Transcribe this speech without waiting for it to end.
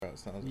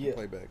sounds Yeah.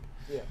 playback.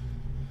 Yeah.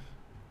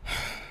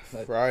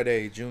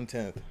 Friday, June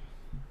 10th,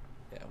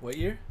 Yeah. What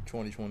year?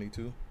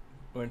 2022.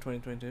 We're in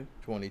 2022.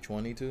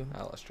 2022.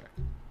 I lost track.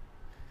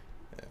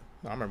 Yeah.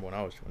 No, I remember when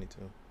I was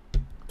 22.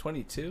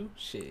 22?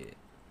 Shit.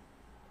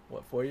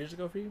 What, 4 years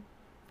ago for you?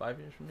 5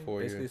 years for me? 4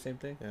 Basically years. the same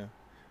thing? Yeah.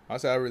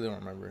 Honestly, I really don't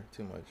remember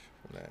too much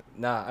from that.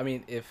 Nah, I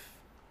mean, if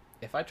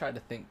I tried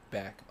to think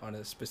back on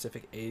a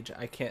specific age,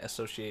 I can't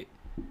associate.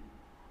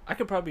 I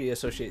could probably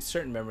associate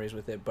certain memories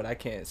with it, but I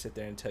can't sit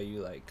there and tell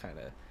you, like, kind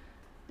of,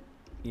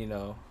 you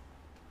know,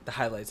 the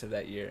highlights of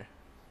that year.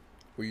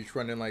 Were you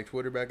trending like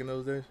Twitter back in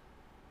those days?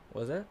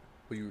 What was that?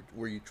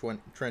 Were you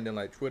trending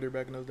like Twitter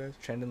back in those days?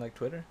 Trending like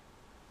Twitter?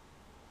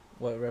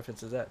 What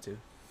reference is that to?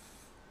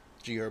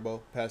 G Herbo,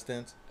 past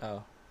tense.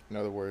 Oh, In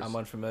other words, I'm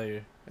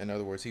unfamiliar.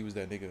 he was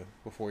that nigga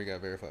before he got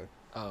verified.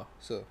 Oh.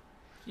 So,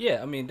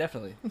 Yeah, I mean,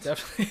 definitely.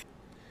 Definitely.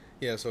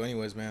 yeah. So,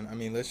 anyways, man. I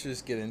mean, let's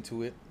just get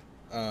into it.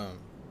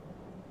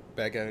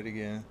 Back at it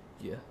again.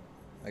 Yeah.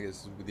 I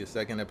guess this will be the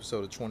second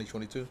episode of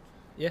 2022.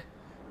 Yeah.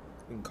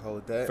 We can call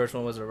it that. First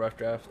one was a rough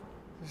draft.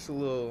 Just a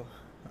little.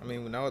 I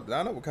mean, now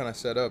that we're kind of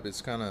set up,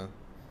 it's kind of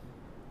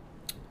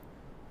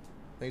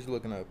things are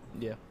looking up.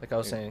 Yeah, like I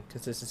was Yeah. saying,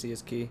 consistency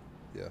is key.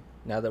 Yeah.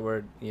 Now that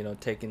we're,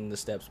 taking the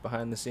steps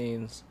behind the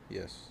scenes,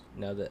 Yes.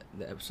 now that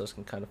the episodes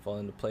can kind of fall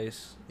into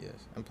place. Yes.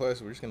 And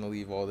plus, we're just gonna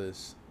leave all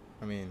this.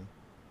 I mean,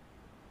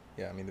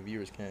 yeah. I mean, the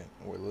viewers can't,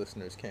 or the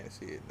listeners can't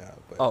see it now.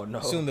 But Oh, no.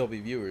 soon there'll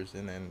be viewers,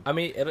 and then I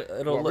mean, it'll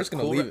Well, we're look just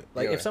gonna cool. leave it.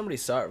 Like, Yeah. if somebody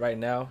saw it right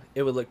now,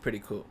 it would look pretty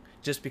cool.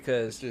 Just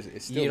because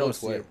it still you don't looks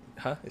see wet. it.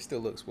 Huh? It still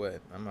looks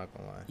wet. I'm not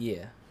gonna lie.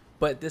 Yeah.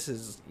 But this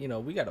is,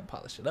 we got to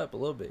polish it up a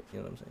little bit. You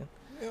know what I'm saying?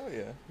 Yeah.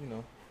 Yeah. You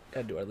know,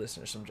 Got to do our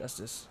listeners some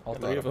justice. All got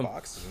a three lot of them.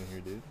 boxes in here,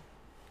 dude.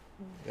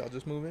 Y'all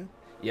just move in.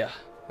 Yeah.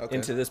 Okay.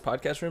 Into this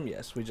podcast room,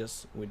 yes. We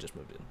just moved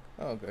in.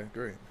 Oh, okay.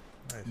 Great.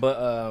 Nice.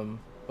 But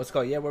what's it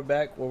called? Yeah, we're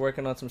back. We're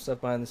working on some stuff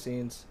behind the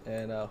scenes,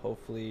 and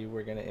hopefully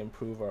we're gonna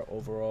improve our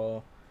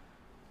overall,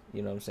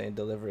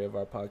 delivery of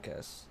our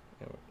podcast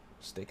and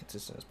stay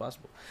consistent as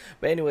possible.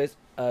 But anyways,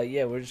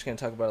 yeah, we're just gonna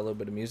talk about a little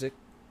bit of music.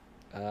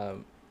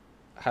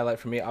 Highlight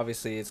for me,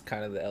 obviously, it's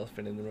kind of the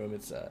elephant in the room.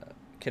 It's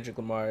Kendrick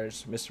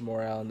Lamar's "Mr.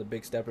 Morale" and the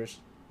Big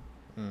Steppers.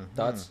 Mhm.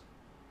 Thoughts?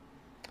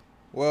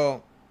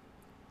 Well,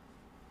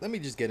 let me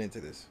just get into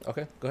this.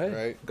 Okay, go ahead.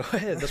 Right. Go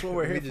ahead. That's what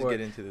we're Let me here just for.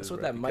 get into this, That's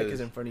what bro, that mic because- is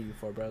in front of you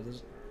for, bro. Let me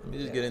just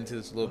Yeah. get into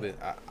this a little bit.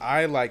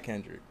 I like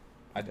Kendrick.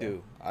 I Okay.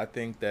 do. I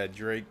think that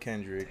Drake,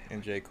 Kendrick,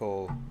 and J.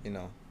 Cole,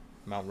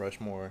 Mount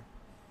Rushmore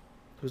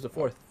Who's the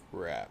fourth?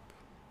 rap.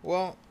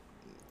 Well,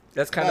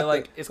 That's kind of not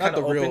like the- it's not kind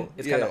of the open. real-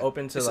 It's kind of yeah.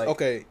 open to it's, like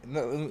okay.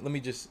 No, let me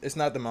just. It's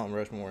not the Mount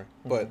Rushmore,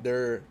 but Mhm.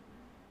 they're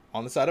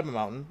on the side of a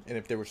mountain, and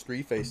if there was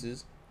three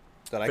faces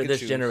that I for could this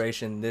choose,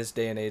 generation, this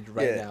day and age,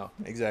 right yeah, now.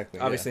 Exactly.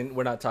 yeah. Obviously,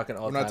 we're not talking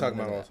all We're time. not talking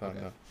and about all that. the time,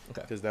 Okay. no,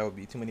 Okay. because that would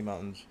be too many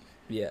mountains.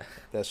 Yeah.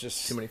 That's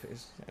just Too many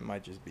faces. It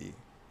might just be.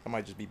 It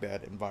might just be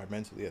bad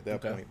environmentally at that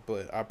Okay. point.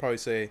 But I'd probably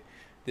say,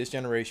 this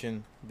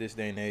generation, this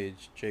day and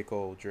age, J.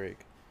 Cole,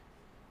 Drake,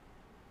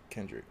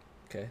 Kendrick,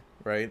 Okay.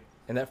 right?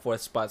 And that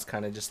fourth spot's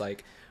kind of just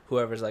like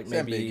whoever's like It's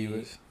maybe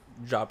ambiguous.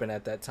 dropping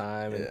at that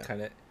time and Yeah.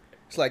 kind of.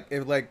 It's like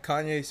if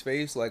Kanye's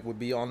face would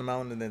be on the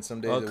mountain, and then some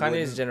days Well, it Kanye's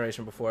wouldn't.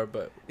 generation before,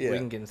 but Yeah. we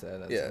can get into that.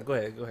 Another Yeah. time. Go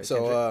ahead.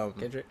 So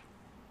Kendrick.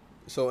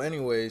 so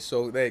anyway,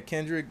 so that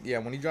Kendrick, yeah,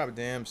 when he dropped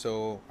Damn,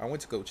 so I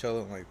went to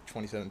Coachella in like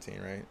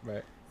 2017, right?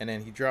 Right. And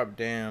then he dropped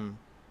Damn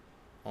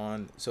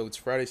on, so it's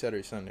Friday,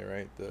 Saturday, Sunday,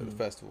 right? The Mhm.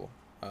 festival.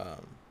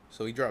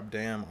 So he dropped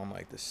Damn on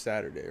like the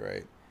Saturday,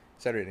 right?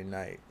 Saturday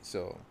night.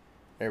 So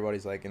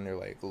everybody's like in their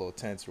like little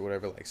tents or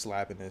whatever, like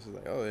slapping this. It's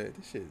like, oh, yeah,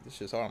 this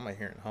shit's hard. I'm like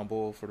hearing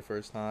Humble for the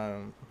first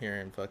time. I'm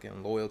hearing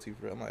fucking Loyalty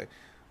I'm like,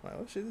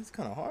 oh shit, this is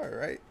kind of hard,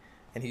 right?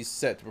 And he's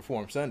set to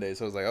perform Sunday,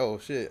 so I was like, oh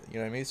shit, you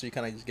know what I mean? So you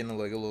kind of just getting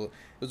like a little.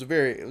 It was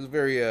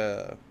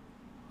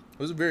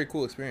a very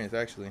cool experience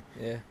actually.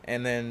 Yeah.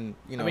 And then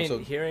I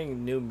mean,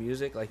 hearing new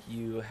music, like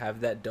you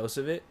have that dose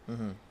of it,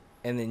 Mhm.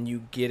 and then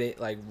you get it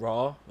like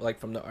raw, like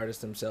from the artist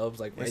themselves,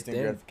 like right Instant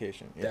then.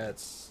 gratification. Yeah.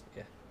 That's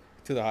yeah.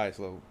 To the highest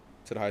level,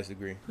 to the highest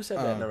degree. Who said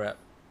that in a rap?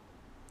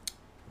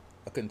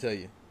 I couldn't tell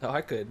you. Oh,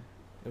 I could.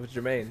 It was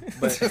Jermaine.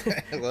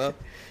 But Well,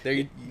 there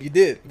you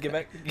did. get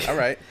back. All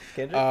right.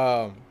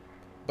 Kendrick.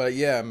 But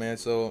yeah, man.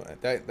 So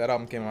that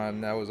album came out,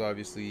 and that was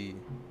obviously,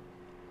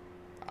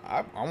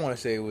 I want to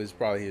say it was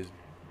probably his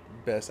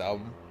best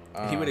album.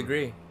 He would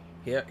agree.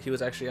 He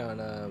was actually on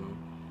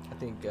I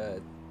think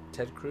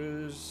Ted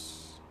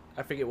Cruz.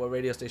 I forget what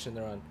radio station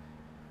they're on.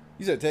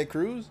 You said Ted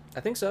Cruz?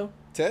 I think so.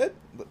 Ted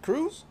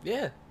Cruz?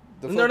 Yeah.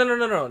 The No.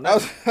 I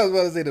was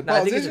about to say the No, I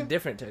think it's politician. a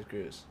different Ted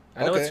Cruz.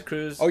 I know Okay. it's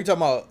Cruz. Oh, you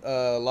talking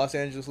about Los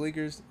Angeles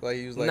Lakers? Like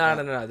he was like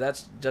No.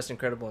 That's Just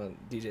Incredible and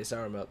DJ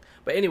Sour Milk.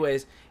 But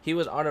anyways, he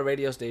was on a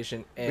radio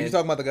station, But and you're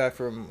talking about the guy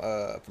from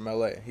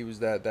LA. He was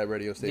that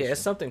radio station. yeah,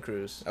 it's something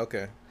Cruz.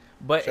 Okay.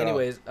 But Shout out,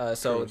 anyways,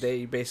 so Cruz.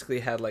 they basically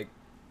had like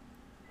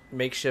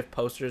makeshift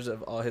posters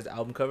of all his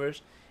album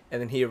covers,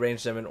 and then he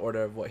arranged them in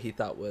order of what he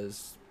thought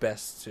was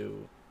best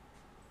to.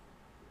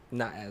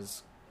 Not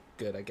as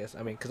good, I guess.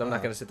 I mean, because I'm not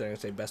Uh-huh. gonna sit there and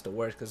say best to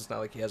worst, because it's not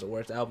like he has a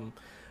worst album,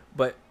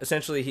 But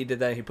essentially, he did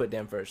that. And he put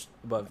Damn first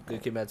above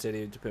Good Kid, Mad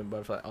City, To Pimp a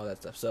Butterfly, all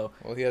that stuff. So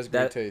Well, he has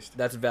great taste.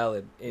 that's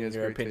valid He in has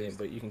your great opinion, taste.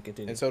 but you can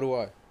continue. And so do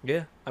I.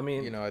 Yeah, I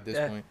mean, You know, at this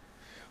yeah, point.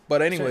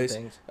 But anyways,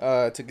 certain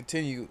things. to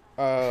continue,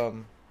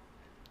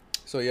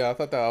 so yeah, I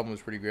thought the album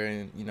was pretty great,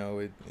 and you know,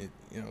 it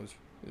you know it was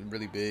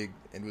really big.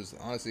 It was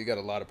honestly got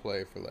a lot of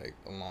play for like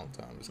a long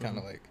time. It was kind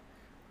of like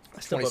I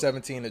still bump,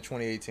 2017 to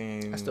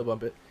 2018. I still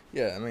bump it.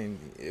 Yeah, I mean,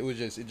 it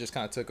just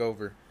kind of took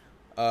over,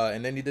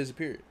 and then he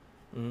disappeared.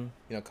 Mm-hmm.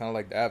 You know, kind of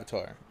like the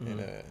Avatar in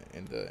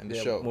the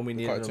show when we the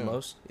needed cartoon. him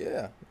most.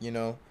 Yeah, you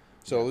know,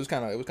 so it was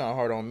kind of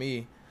hard on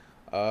me,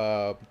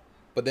 but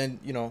then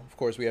you know, of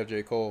course, we have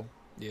J. Cole.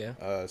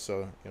 Yeah.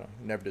 So you know,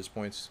 he never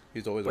disappoints.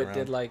 He's always But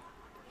around.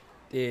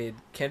 did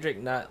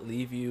Kendrick not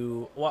leave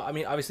you? Well, I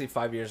mean, obviously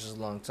 5 years is a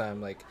long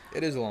time. Like,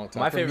 It is a long time.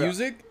 My For favorite-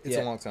 music, it's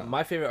a long time.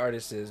 My favorite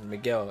artist is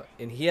Miguel,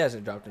 and he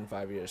hasn't dropped in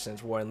 5 years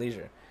since War and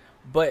Leisure.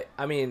 But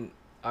I mean,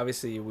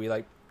 obviously we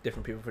like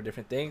different people for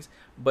different things.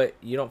 But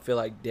you don't feel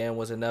like Dan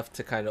was enough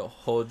to kind of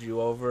hold you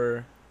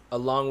over,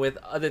 along with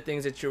other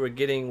things that you were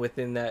getting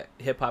within that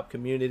hip hop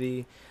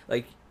community.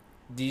 Like,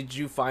 did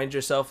you find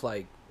yourself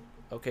like,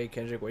 okay,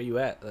 Kendrick, where you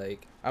at?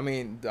 Like, I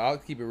mean, I'll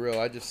keep it real.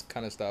 I just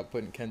kind of stopped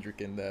putting Kendrick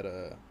in that,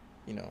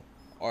 you know,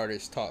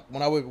 artist talk.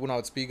 When I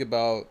would speak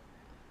about,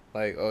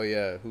 like, oh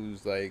yeah,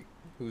 who's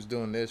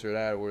doing this or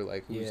that, or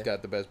like who's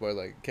got the best bar,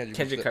 like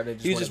Kendrick kind of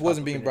just he wanted just to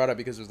wasn't pop being up in brought up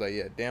because it was like,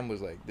 yeah, damn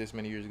was like this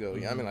many years ago.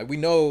 Mhm. Yeah, I mean, like we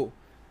know.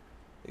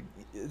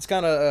 It's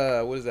kind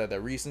of what is that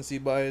recency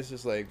bias?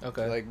 Just like,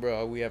 Okay. like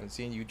bro, we haven't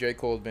seen you. J.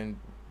 Cole's been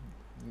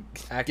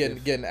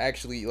active. getting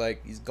actually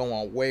like he's going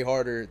on way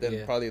harder than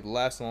Yeah. probably the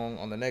last song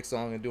on the next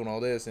song and doing all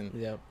this, and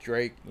Yeah.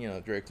 Drake, you know,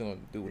 Drake's gonna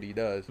do what he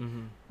does.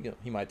 Mm-hmm. You know,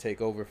 he might take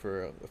over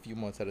for a few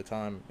months at a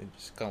time and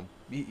just come.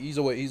 He's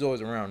always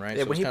around, right?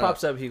 Yeah, So when it's he kinda,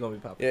 pops up, he gonna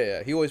be popping.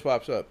 yeah, he always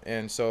pops up,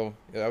 and so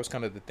yeah, that was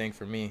kind of the thing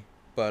for me.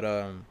 But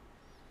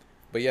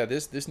yeah,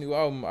 this new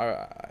album,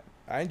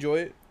 I enjoy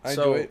it. I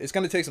So- enjoy it. It's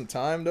gonna take some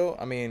time though.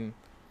 I mean,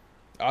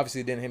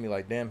 obviously it didn't hit me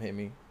like damn hit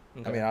me.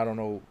 Okay. I mean, I don't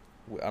know.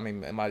 I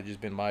mean, it might have just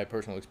been my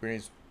personal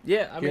experience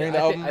Yeah, I mean, hearing the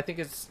album I think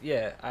it's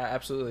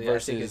absolutely.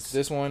 versus I think it's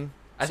this one.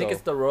 I think So,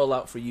 it's the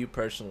rollout for you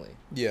personally.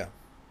 yeah.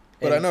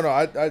 But And-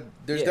 I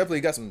there's Yeah.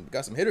 definitely got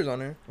some hitters on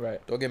there.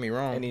 Right. Don't get me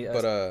wrong. Any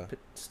but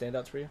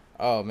standouts for you?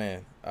 oh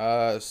man.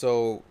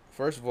 So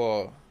first of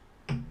all,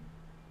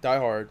 Die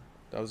Hard,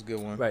 that was a good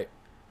one. Right.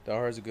 Die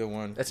Hard's a good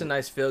one. That's a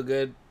nice feel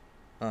good.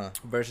 Uh,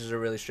 Verses are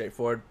really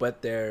straightforward,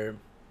 but they're,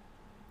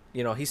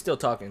 he's still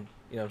talking.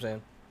 You know what I'm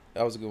saying?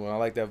 that was a good one. I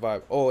like that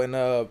vibe. Oh, and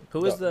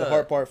Who is the the-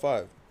 Heart Part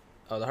 5?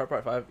 Oh, the Heart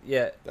Part 5.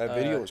 Yeah. That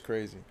video was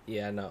crazy.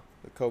 Yeah, I know.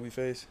 The Kobe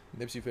face,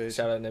 Nipsey face.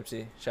 Shout out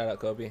Nipsey. Shout out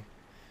Kobe.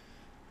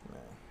 Man,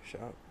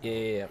 shout.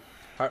 Yeah.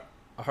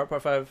 Heart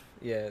Part 5.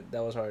 Yeah,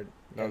 that was hard.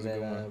 That was a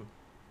good one.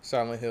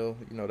 Silent Hill,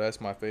 you know,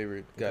 that's my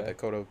favorite. Got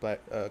Okay.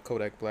 that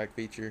Kodak Black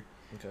feature.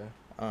 Okay.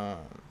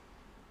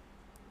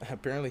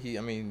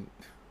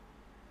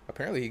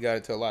 Apparently he got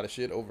into a lot of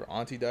shit over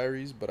Auntie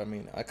Diaries, but I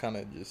mean, I kind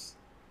of just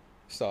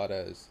saw it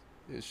as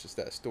it's just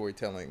that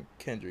storytelling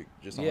Kendrick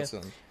just Yeah. on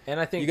some. And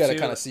I think You got to too-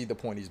 kind of see the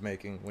point he's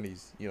making when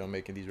he's, you know,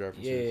 making these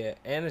references. Yeah,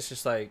 and it's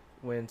just like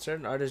when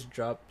certain artists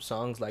drop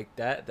songs like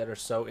that are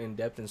so in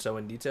depth and so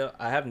in detail,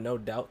 I have no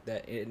doubt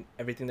that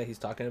everything that he's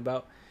talking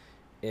about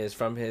is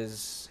from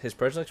his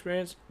personal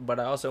experience. But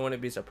I also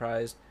wouldn't be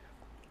surprised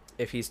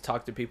if he's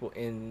talked to people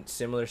in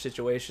similar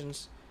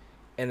situations,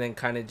 and then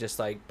kind of just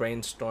like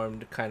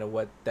brainstormed kind of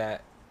what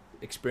that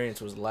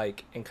experience was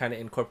like, and kind of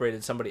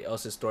incorporated somebody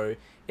else's story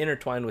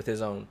intertwined with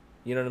his own.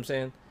 You know what I'm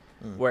saying?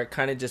 Mm. Where it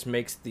kind of just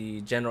makes the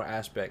general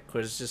aspect,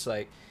 because it's just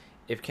like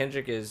if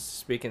Kendrick is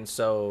speaking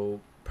so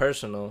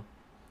personal,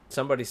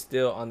 somebody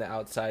still on the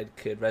outside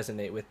could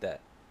resonate with that.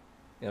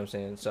 You know what I'm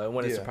saying? So it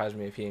wouldn't Yeah. surprise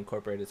me if he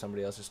incorporated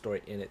somebody else's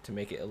story in it to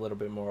make it a little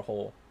bit more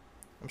whole.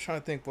 I'm trying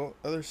to think, what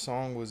other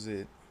song was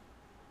it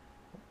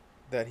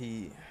that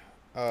he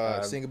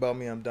Sing About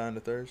Me, I'm Dying to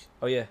Thirst?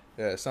 Oh yeah,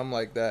 Yeah, something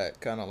like that,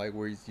 kind of like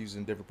where he's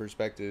using different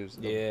perspectives.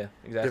 of yeah,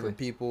 exactly. different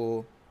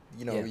people,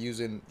 you know, Yeah.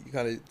 using, you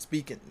kind of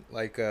speaking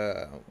like,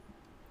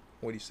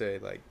 what do you say,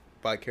 like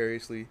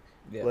vicariously,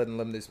 Yeah,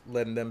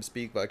 letting them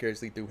speak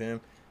vicariously through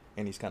him,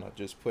 and he's kind of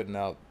just putting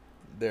out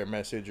their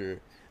message.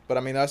 But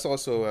I mean, that's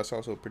also a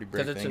pretty brave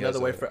because thing. it's another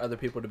as way a- for other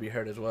people to be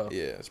heard as well.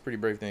 Yeah, it's a pretty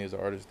brave thing as an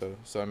artist, though.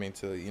 So I mean,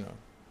 to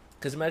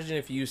Because imagine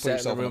if you Put sat in a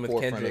yourself in room the with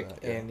forefront of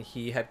Kendrick that, yeah. and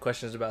he had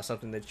questions about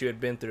something that you had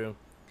been through,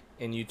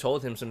 and you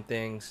told him some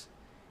things,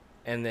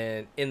 and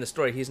then in the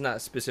story he's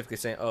not specifically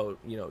saying, "Oh,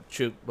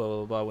 Chook, blah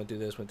blah blah, went through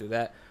this, went through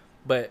that,"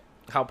 but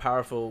how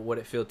powerful would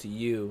it feel to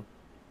you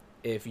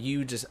if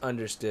you just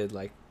understood,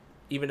 like,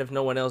 even if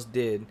no one else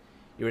did,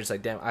 you were just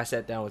like, "Damn, I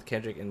sat down with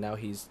Kendrick and now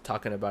he's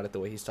talking about it the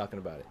way he's talking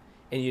about it,"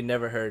 and you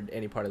never heard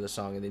any part of the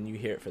song, and then you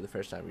hear it for the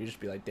first time, you just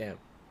be like, "Damn,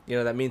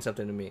 that means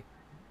something to me."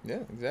 yeah,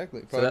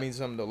 exactly. So Probably that- means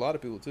something to a lot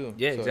of people too.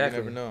 Yeah, so exactly.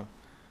 You never know.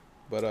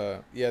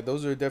 But yeah,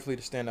 those are definitely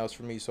the standouts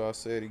for me. So I'll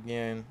say it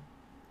again,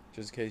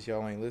 just in case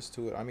y'all ain't listened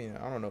to it. I mean,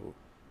 I don't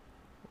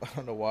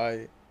know why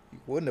you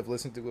wouldn't have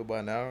listened to it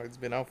by now. It's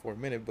been out for a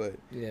minute, but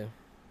Yeah.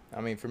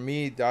 I mean, for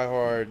me, Die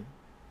Hard,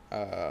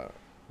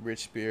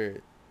 Rich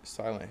Spirit,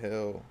 Silent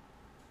Hill.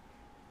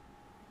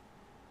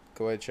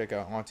 Go ahead and check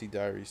out Auntie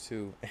Diaries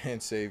too,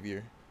 and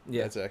Savior.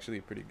 Yeah. That's actually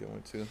a pretty good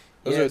one too.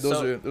 Yeah,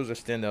 Those are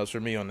standouts for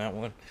me on that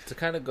one. To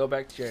kind of go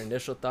back to your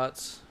initial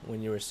thoughts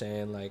when you were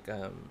saying like,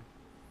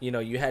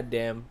 you had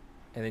Damn,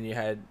 and then you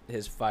had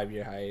his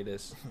 5-year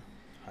hiatus.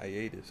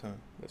 Hiatus, huh?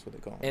 That's what they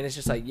call it. And it's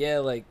just like, yeah,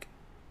 like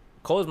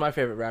Cole is my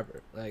favorite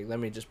rapper. Like, let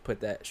me just put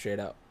that straight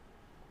out.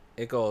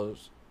 It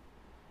goes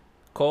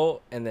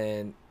Cole and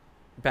then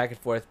back and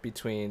forth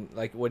between,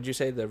 like, what'd you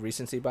say, the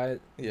recency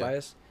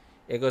bias?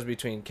 It goes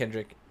between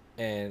Kendrick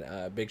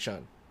and Big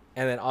Sean.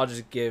 And then I'll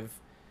just give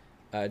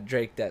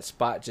Drake that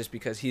spot just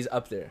because he's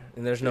up there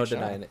and there's no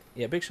denying it.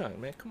 Yeah, Big Sean,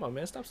 man. Come on,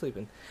 man. Stop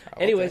sleeping.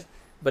 Anyways,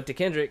 but to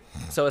Kendrick,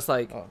 so it's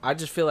like, I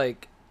just feel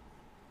like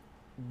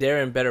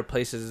they're in better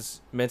places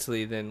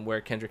mentally than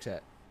where Kendrick's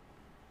at.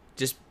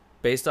 Just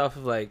based off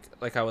of like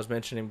I was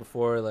mentioning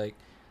before, like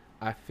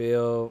I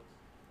feel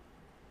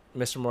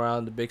Mr. Morale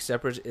and the Big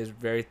Steppers is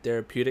very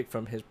therapeutic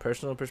from his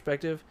personal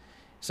perspective.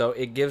 So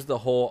it gives the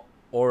whole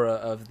aura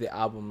of the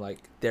album like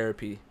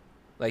therapy.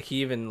 Like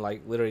he even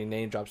like literally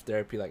name drops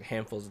therapy like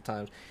handfuls of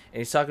times. And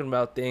he's talking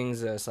about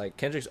things that's like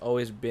Kendrick's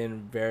always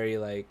been very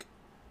like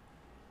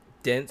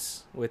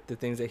dense with the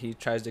things that he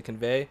tries to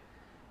convey,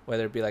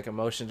 whether it be like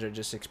emotions or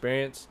just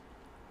experience.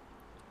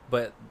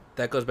 But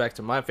that goes back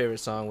to my favorite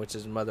song, which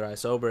is Mother I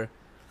Sober.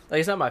 Like,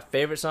 it's not my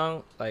favorite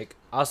song. Like,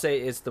 I'll say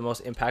it's the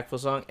most impactful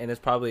song, and it's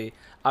probably,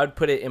 I would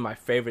put it in my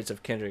favorites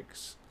of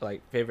Kendrick's,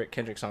 like, favorite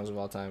Kendrick songs of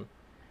all time.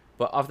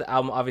 But off the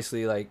album,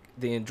 obviously, like,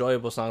 the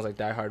enjoyable songs like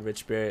Die Hard, Rich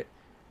Spirit,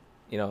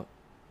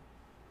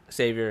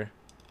 Savior,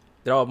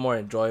 they're all more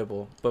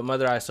enjoyable. But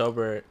Mother I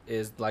Sober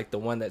is, like, the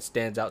one that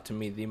stands out to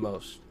me the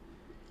most.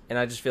 And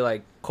I just feel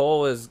like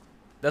Cole is,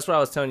 that's what I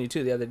was telling you,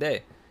 too, the other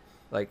day.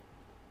 Like,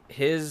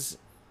 his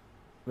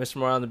Mr.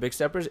 Morale and the Big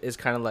Steppers is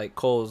kind of like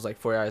Cole's, like,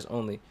 For Your Eyes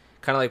Only.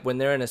 Kind of like when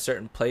they're in a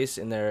certain place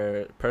in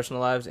their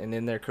personal lives and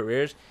in their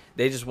careers,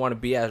 they just want to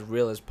be as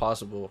real as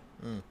possible.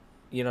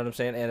 You know what I'm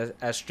saying? And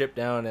as stripped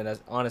down and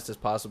as honest as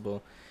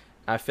possible.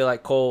 I feel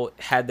like Cole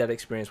had that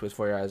experience with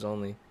For Your Eyes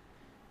Only.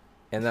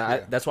 And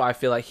that's why I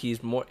feel like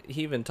he's more,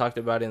 he even talked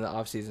about it in the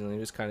off season. He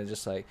was kind of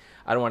just like,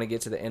 I don't want to get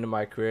to the end of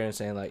my career and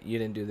saying like, you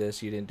didn't do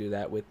this, you didn't do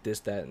that with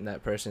this, that, and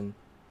that person.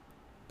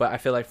 But I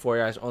feel like For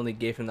Your Eyes Only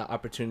gave him the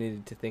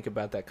opportunity to think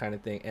about that kind of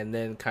thing and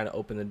then kind of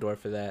open the door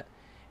for that.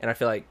 And I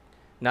feel like,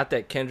 not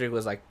that Kendrick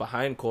was like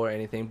behind Cole or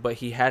anything, but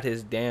he had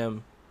his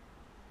Damn,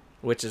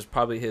 which is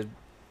probably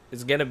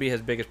it's going to be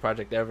his biggest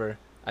project ever,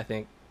 I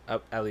think,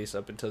 at least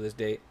up until this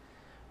date.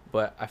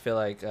 But I feel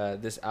like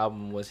this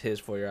album was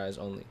his For Your Eyes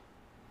Only.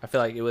 I feel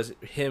like it was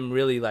him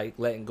really like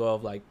letting go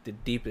of like the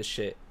deepest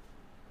shit.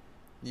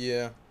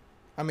 Yeah.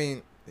 I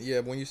mean,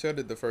 yeah, when you said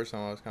it the first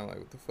time, I was kind of like,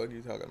 what the fuck are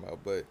you talking about?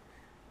 But,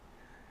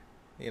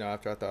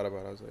 after I thought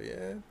about it, I was like,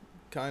 yeah,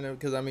 kind of.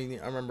 Because, I mean,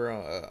 I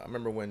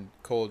remember when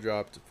Cole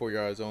dropped For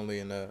Your Eyes Only,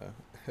 and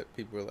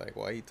people were like,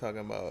 why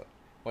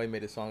he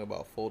made a song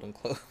about folding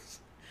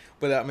clothes?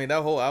 But, I mean,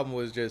 that whole album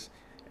was just,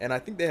 and I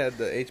think they had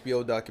the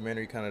HBO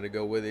documentary kind of to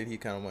go with it. He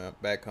kind of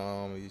went back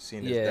home, he's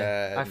seen his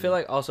dad. I feel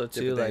like also,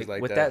 too, like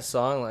with that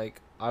song,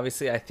 like,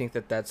 obviously, I think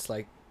that's,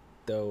 like,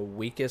 the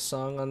weakest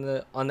song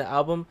on the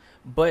album,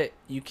 but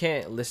you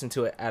can't listen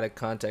to it out of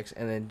context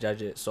and then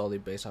judge it solely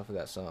based off of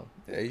that song.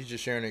 Yeah, he's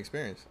just sharing an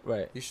experience.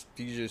 Right. He's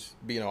just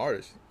being an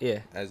artist. Yeah.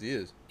 As he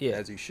is. Yeah.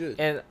 As he should.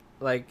 And,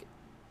 like,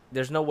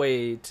 there's no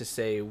way to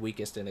say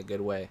weakest in a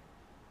good way.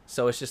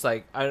 So it's just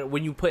like,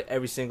 when you put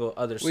every single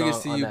other song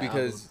weakest to on you that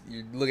because album,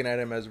 you're looking at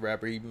him as a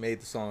rapper. He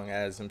made the song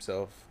as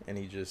himself, and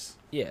he just...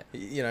 Yeah.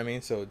 You know what I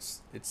mean? So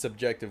it's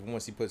subjective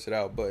once he puts it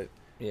out, but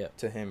yeah,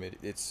 to him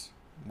it's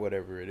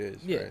whatever it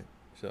is, yeah. Right?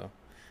 So...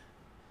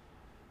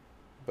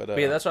 But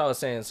yeah, that's what I was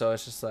saying. So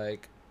it's just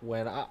like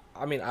when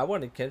I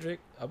wanted Kendrick.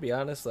 I'll be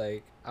honest,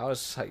 like I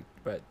was like,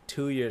 but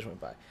 2 years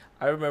went by.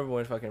 I remember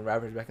when fucking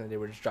rappers back in the day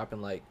were just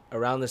dropping like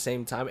around the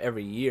same time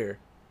every year.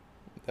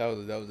 That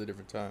was a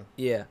different time.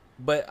 Yeah,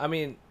 but I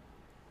mean,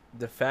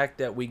 the fact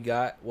that we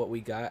got what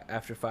we got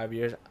after 5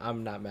 years,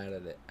 I'm not mad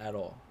at it at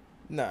all.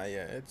 Nah,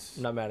 yeah,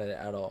 I'm not mad at it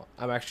at all.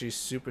 I'm actually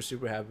super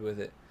super happy with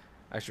it.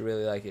 I actually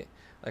really like it.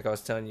 Like I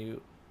was telling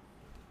you,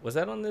 was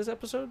that on this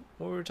episode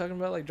when we were talking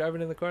about like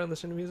driving in the car and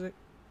listening to music?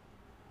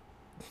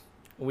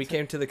 We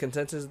came to the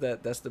consensus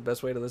that that's the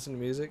best way to listen to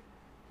music.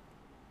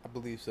 I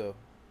believe so.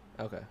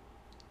 Okay.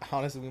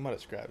 Honestly, we might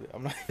have scrapped it.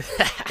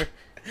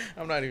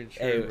 I'm not even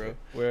sure, hey, bro.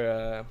 We're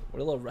a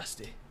little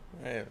rusty.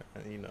 Hey,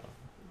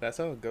 that's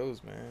how it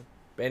goes, man.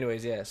 But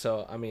anyways, yeah.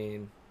 So I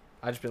mean,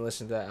 I just been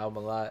listening to that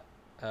album a lot.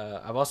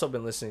 I've also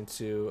been listening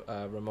to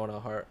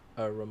Ramona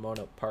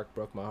Park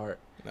Broke My Heart.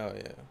 Oh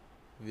yeah,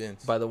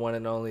 Vince. By the one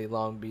and only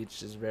Long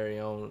Beach's very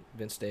own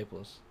Vince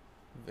Staples.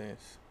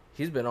 Vince.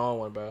 He's been on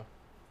one, bro.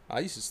 I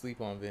used to sleep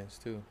on Vince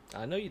too.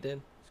 I know you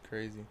did. It's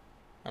crazy.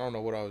 I don't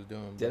know what I was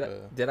doing.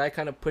 Did I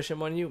kind of push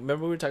him on you?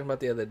 Remember we were talking about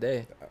the other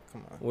day.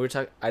 Come on. We were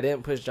talking. I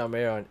didn't push John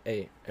Mayer on.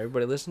 Hey,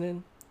 everybody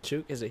listening,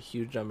 Chuk is a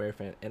huge John Mayer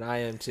fan, and I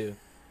am too.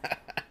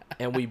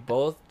 And we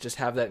both just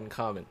have that in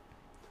common.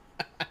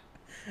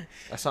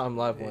 I saw him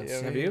live once.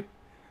 Yeah, have you?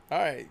 All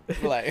right,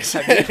 relax.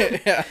 Have you,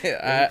 Yeah,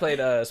 have you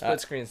played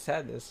Split Screen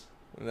Sadness?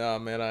 no,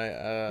 man, I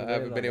Really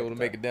haven't not been able to looked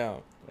make up. it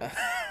down.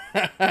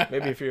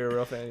 Maybe if you're a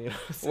real fan, you know.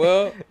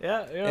 Well,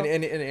 yeah, you know.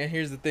 and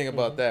here's the thing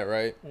about that,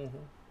 right? Mm-hmm.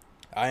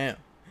 I am,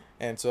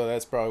 and so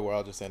that's probably where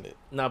I'll just end it.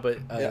 No, but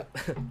Yeah.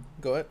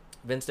 Go ahead.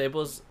 Vince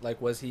Staples, like,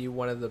 was he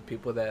one of the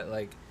people that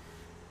like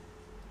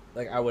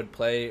I would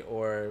play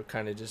or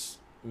kind of just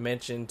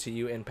mention to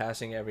you in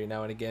passing every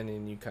now and again,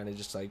 and you kind of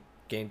just like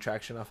gain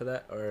traction off of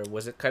that, or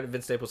was it kind of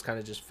Vince Staples kind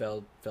of just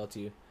fell to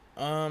you?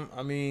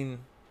 I mean,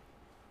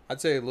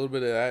 I'd say a little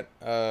bit of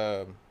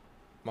that.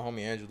 My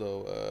homie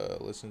Angelo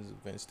listens to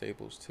Vince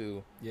Staples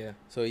too, Yeah.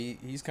 so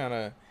he's kind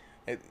of,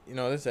 you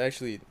know, this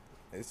actually,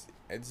 it's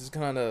just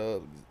kind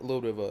of a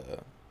little bit of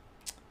a,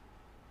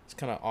 it's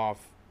kind of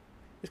off,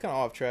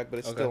 track, but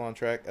it's Okay. still on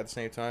track at the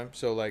same time.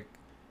 So like,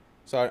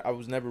 so I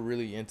was never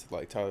really into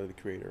like Tyler the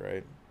Creator,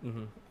 right?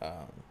 Mm-hmm.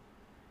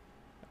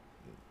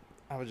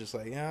 I was just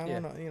like, yeah, I Yeah.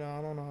 don't know, you know,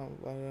 I don't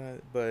know,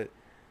 but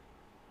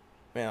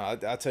man,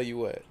 I tell you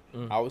what,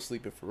 Mm. I was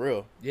sleeping for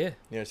real. Yeah.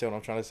 You understand what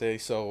I'm trying to say?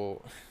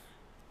 So,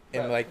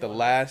 in Bro, like the come on,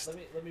 last,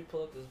 Let me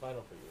pull up this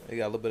vinyl for you. they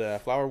got a little bit of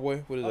that Flower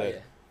Boy. What is Oh that? yeah.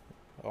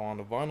 Oh, on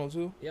the vinyl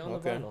too? Yeah, on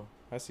Okay, the vinyl.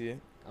 I see it.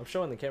 I'm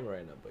showing the camera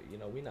right now, but you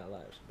know we not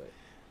live, but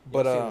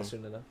But, you'll see it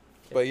soon enough.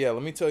 But yeah,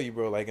 let me tell you,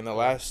 bro. Like in the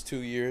last 2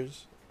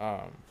 years,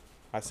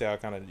 I say I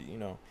kind of, you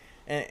know,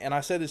 and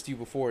I said this to you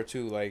before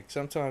too. Like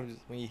sometimes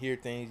when you hear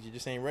things, you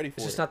just ain't ready for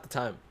It's it. just not the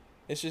time.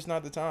 It's just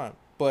not the time.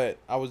 But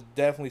I was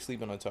definitely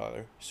sleeping on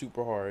Tyler,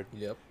 super hard.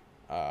 Yep.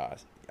 I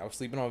was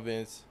sleeping on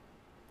Vince,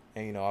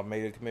 and you know I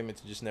made a commitment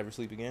to just never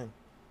sleep again,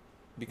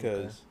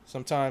 because Okay.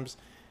 sometimes,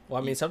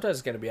 Well, I mean, sometimes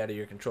it's gonna be out of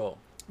your control.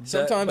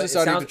 sometimes But it's it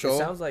out of your sounds- control. It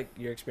sounds like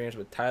your experience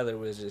with Tyler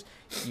was just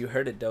you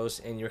heard a dose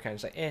and you were kind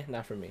of just like,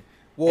 not for me.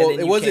 Well, then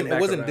it you wasn't. came It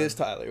back wasn't around. this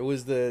Tyler. It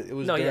was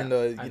during No, yeah,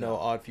 the I you know. know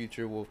Odd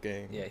Future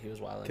Wolfgang. Yeah, he was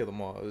wild. Kill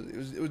them all. It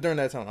was during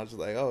that time. I was just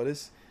like, oh,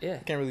 this Yeah.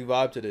 I can't really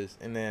vibe to this.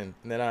 And then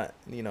I,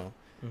 you know,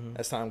 Mm-hmm.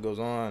 as time goes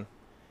on,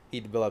 he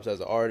develops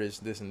as an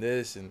artist, this and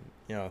this, and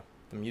you know,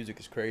 the music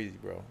is crazy,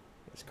 bro.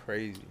 It's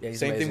crazy. Yeah, he's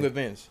Same amazing. thing with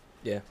Vince.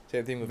 Yeah.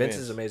 Same thing with Vince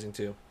Vince. is amazing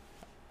too.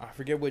 I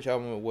forget which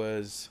album it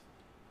was.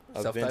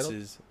 Of Self-titled?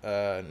 Vince's.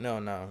 No,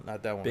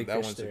 not that one. Big that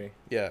Fish one's Theory.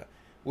 yeah.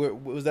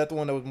 Was that the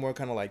one that was more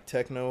kind of like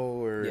techno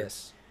or?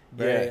 Yes.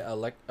 Very Yeah.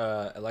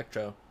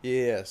 electro.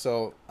 Yeah.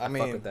 So I fuck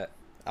mean, with that.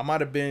 I might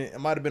have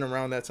been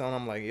around that time.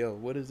 I'm like, yo,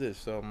 what is this?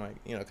 So I'm like,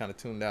 you know, kind of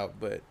tuned out.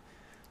 But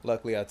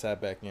luckily, I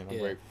tapped back in. I'm Yeah.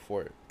 grateful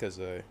for it because,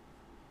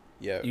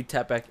 yeah, You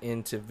tap back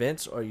into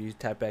Vince or you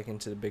tap back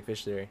into the Big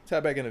Fish Theory?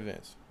 tap back in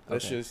events.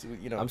 That's Okay. just,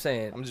 you know, I'm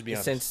saying, I'm just being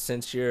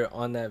since you're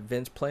on that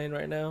Vince plane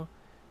right now,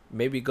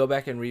 maybe go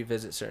back and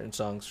revisit certain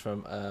songs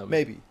from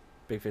maybe.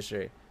 Big Fish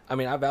Theory. I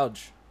mean, I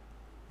vouch.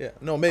 Yeah.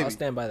 No, maybe. I'll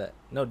stand by that.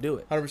 No, do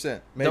it.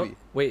 100%. Maybe. Don't,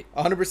 wait,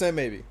 100%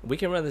 maybe. we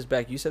can run this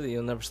back. You said that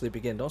you'll never sleep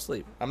again. Don't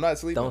sleep. I'm not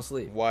sleeping. Don't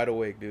sleep. Wide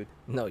awake, dude.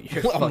 No,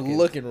 you're I'm fucking,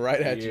 looking right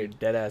at you're you.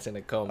 dead ass in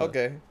a coma.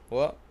 Okay.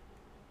 Well,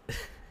 is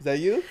that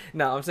you?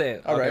 No, I'm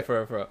saying, All okay, right.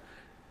 for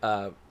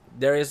real.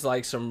 There is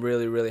like some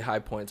really, really high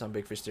points on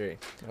Big Fish Theory.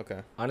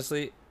 Okay.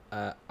 Honestly,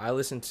 I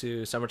listened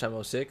to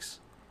Summertime 06.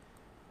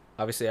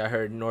 Obviously, I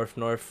heard North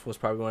was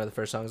probably one of the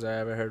first songs I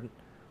ever heard.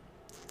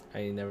 I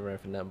ain't never ran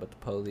for nothing but the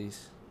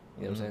police.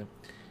 You know what I'm Mhm. saying?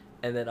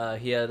 And then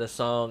he had a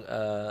song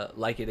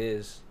Like It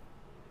Is.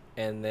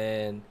 And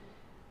then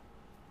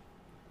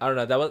I don't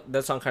know,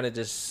 that song kind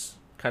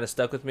of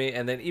stuck with me.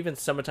 And then even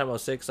Summertime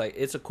 06, like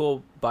it's a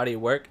cool body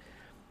of work,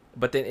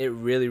 but then it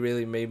really,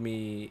 really made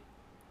me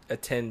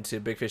attend to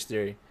Big Fish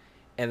Theory.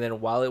 And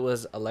then while it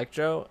was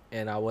electro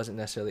and I wasn't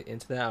necessarily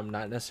into that, I'm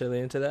not necessarily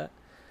into that.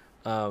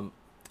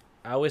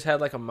 I always had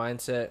like a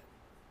mindset,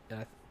 and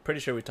I'm pretty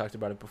sure we talked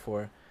about it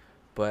before,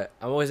 but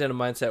I'm always in a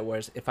mindset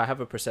where if I have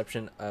a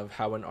perception of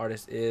how an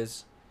artist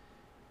is,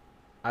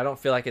 I don't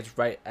feel like it's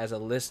right as a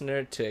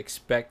listener to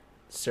expect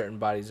certain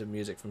bodies of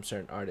music from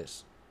certain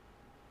artists.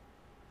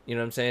 You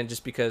know what I'm saying?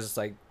 Just because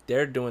like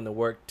they're doing the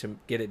work to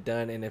get it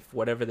done, and if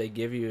whatever they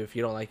give you, if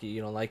you don't like it,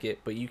 you don't like it.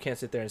 But you can't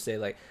sit there and say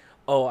like,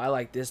 oh, I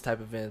like this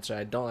type of Vince, or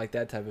I don't like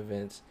that type of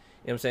Vince.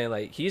 You know what I'm saying?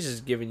 Like he's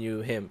just giving you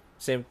him.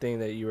 Same thing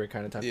that you were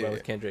kind of talking about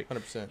with Kendrick.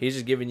 100%. He's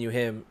just giving you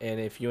him, and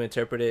if you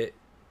interpret it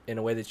in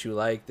a way that you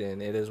like,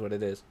 then it is what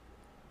it is.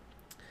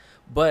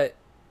 But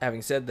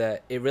having said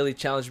that, it really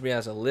challenged me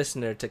as a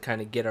listener to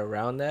kind of get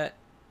around that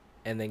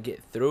and then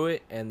get through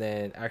it and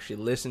then actually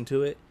listen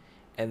to it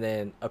and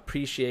then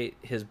appreciate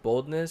his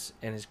boldness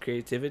and his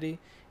creativity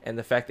and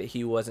the fact that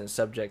he wasn't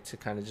subject to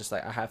kind of just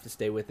like, I have to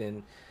stay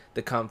within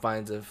the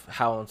confines of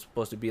how I'm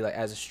supposed to be like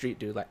as a street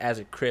dude, like as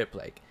a Crip,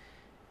 like.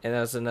 And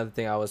that's another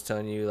thing I was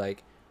telling you,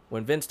 like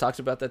when Vince talks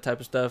about that type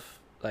of stuff,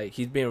 like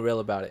he's being real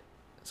about it.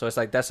 So it's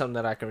like that's something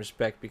that I can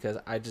respect because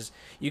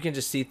you can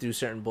just see through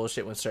certain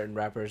bullshit when certain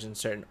rappers and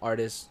certain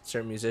artists,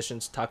 certain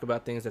musicians talk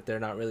about things that they're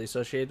not really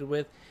associated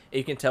with. And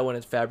you can tell when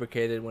it's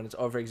fabricated, when it's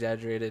over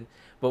exaggerated.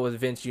 But with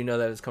Vince, you know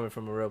that it's coming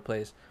from a real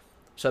place.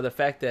 So the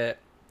fact that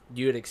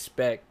you would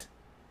expect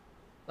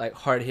like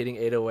hard hitting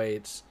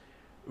 808s,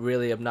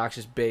 really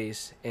obnoxious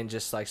bass, and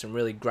just like some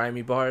really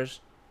grimy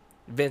bars,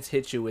 Vince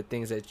hits you with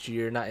things that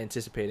you're not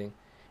anticipating.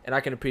 and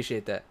I can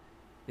appreciate that.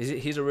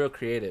 He's a real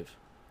creative.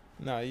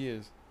 No, he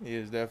is. He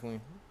is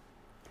definitely.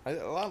 A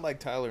lot like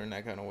Tyler in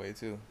that kind of way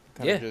too.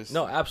 Yeah, Just,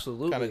 no,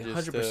 absolutely, kind of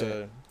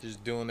 100%,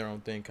 just doing their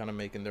own thing, kind of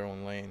making their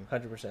own lane,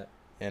 100%.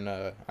 and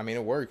I mean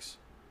it works,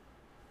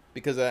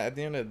 because at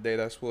the end of the day,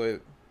 that's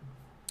what.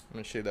 I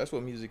mean, shit, that's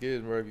what music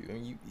is, bro.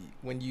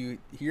 When you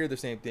hear the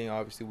same thing,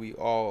 obviously we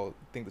all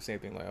think the same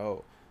thing, like,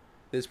 oh,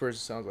 this person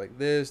sounds like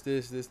this,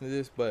 and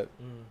this, but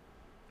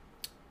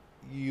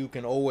you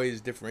can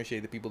always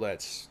differentiate the people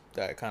that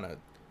kind of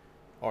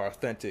are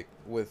authentic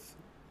with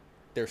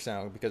their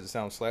sound, because it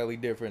sounds slightly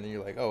different, and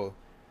you're like, oh,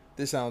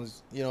 this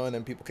sounds, and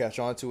then people catch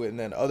on to it, and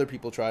then other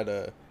people try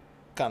to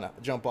kind of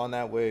jump on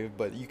that wave,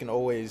 but you can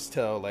always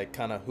tell, like,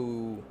 kind of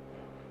who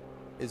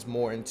is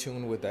more in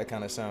tune with that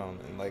kind of sound,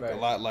 and like Right. a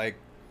lot, like,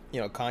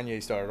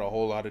 Kanye started a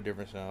whole lot of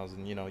different sounds,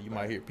 and you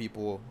might hear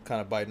people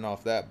kind of biting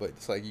off that, but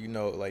it's like,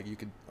 like you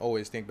could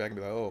always think back and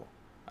be like, oh,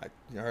 I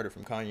heard it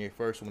from Kanye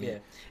first when Yeah, he,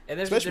 and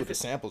there's especially with the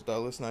samples,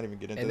 though. Let's not even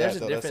get into that,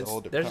 though. That's a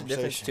whole different There's a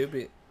difference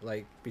conversation.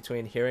 too,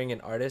 between hearing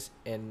an artist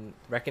and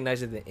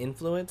recognizing the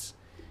influence,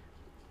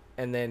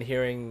 and then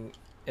hearing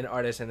an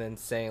artist and then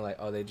saying like,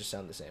 oh, they just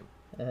sound the same.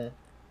 Mm-hmm. You know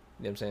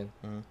what I'm saying?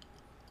 Mm-hmm.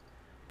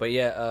 But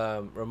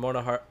yeah,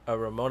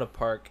 Ramona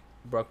Park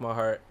broke my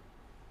heart.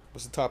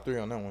 What's the top 3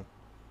 on that one?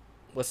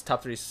 What's the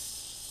top 3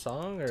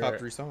 song or Top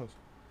 3 songs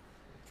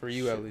for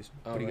you, Shit. at least.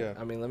 What do you got?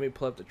 I mean, let me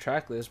pull up the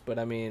track list, but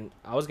I mean,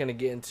 I was gonna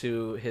get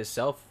into his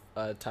self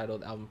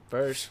titled album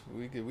first.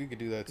 We could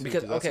do that too.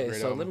 Because that's a okay, great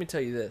so album. let me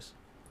tell you this,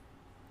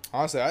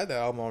 Honestly, I had that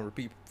album on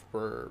repeat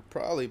for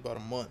probably about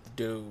a month,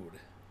 dude.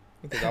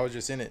 because I was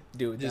just in it.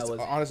 Dude, Just that was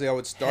honestly, I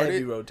would start heavy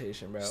it,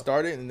 rotation, bro.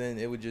 start it, and then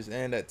it would just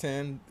end at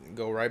 10, and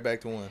go right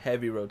back to 1.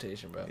 Heavy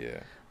rotation, bro. Yeah,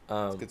 it's a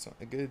Um, good song.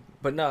 A good.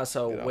 but no,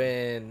 so Good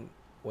album.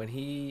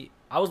 when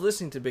I was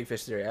listening to Big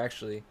Fish Theory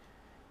actually,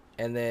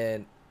 and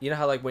then you know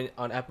how like when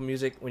on Apple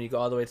Music when you go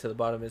all the way to the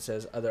bottom it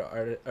says other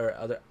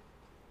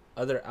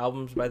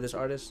albums by this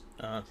artist.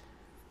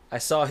 I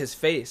saw his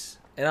face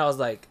and I was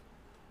like,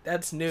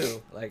 that's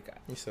new. Like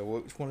You said,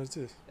 which one is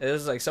this? it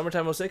was like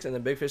Summertime '06 and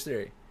then Big Fish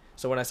Theory.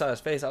 So when I saw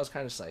his face, I was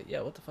kind of just like,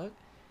 yeah, what the fuck?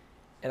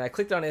 And I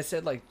clicked on it. It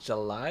said like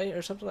July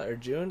or something or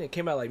June. It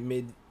came out like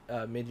mid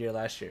year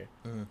last year.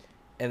 Mm.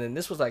 And then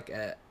this was like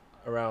at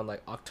around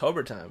like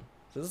October time.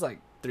 So this is like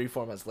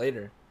 3-4 months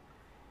later.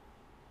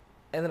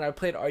 And then I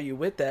played Are You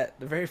With That,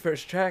 the very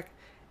first track,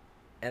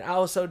 and I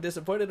was so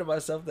disappointed in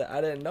myself that I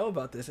didn't know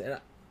about this. And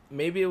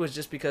maybe it was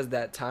just because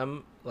that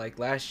time, like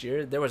last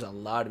year, there was a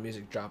lot of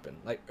music dropping,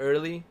 like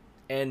early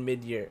and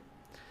mid-year.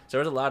 So there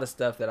was a lot of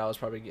stuff that I was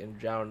probably getting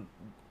drowned,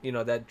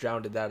 that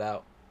drowned that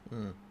out.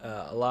 Mm.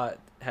 A lot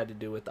had to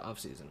do with the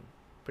off-season.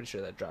 Pretty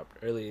sure that dropped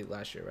early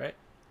last year, right?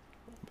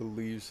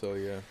 Believe so,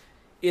 yeah.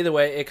 Either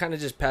way, it kind of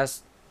just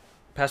passed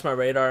my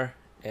radar,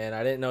 and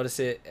I didn't notice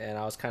it, and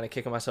I was kind of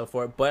kicking myself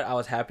for it, but I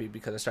was happy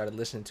because I started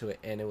listening to it,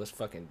 and it was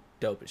fucking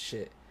dope as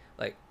shit.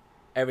 Like,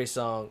 every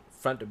song,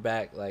 front to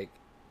back, like,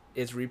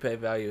 its replay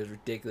value is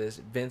ridiculous.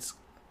 Vince,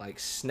 like,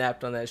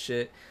 snapped on that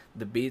shit.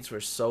 The beats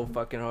were so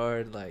fucking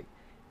hard, like,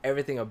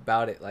 everything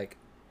about it, like,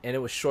 and it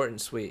was short and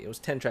sweet. It was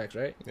 10 tracks,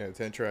 right? Yeah,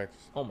 10 tracks.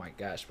 Oh my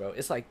gosh, bro.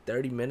 It's like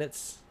 30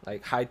 minutes,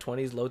 like high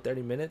 20s, low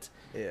 30 minutes.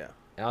 Yeah.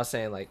 And I was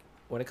saying, like,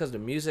 when it comes to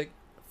music,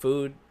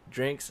 food,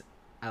 drinks,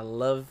 I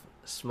love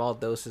small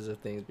doses of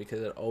things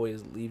because it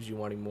always leaves you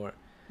wanting more.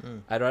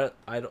 Mm.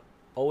 I'd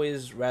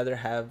always rather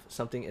have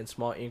something in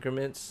small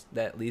increments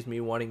that leaves me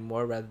wanting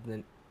more rather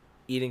than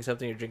eating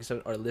something or drinking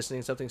something or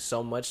listening to something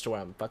so much to where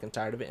I'm fucking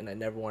tired of it and I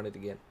never want it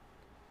again.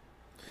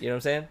 You know what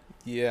I'm saying?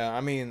 Yeah, I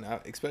mean,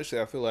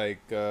 especially I feel like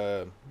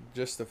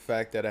just the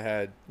fact that I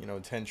had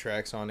 10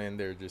 tracks on it, and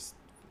they're just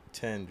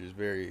 10 just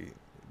very,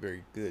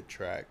 very good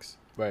tracks.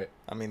 Right.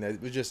 I mean,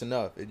 it was just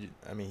enough.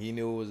 He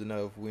knew it was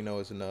enough. We know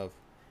it's enough.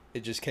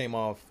 It just came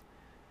off.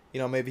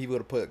 Maybe he would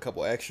have put a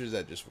couple extras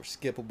that just were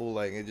skippable.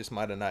 Like, it just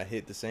might have not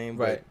hit the same.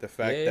 Right. But the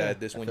fact that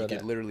this I one feel you could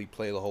that. literally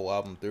play the whole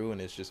album through,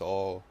 and it's just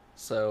all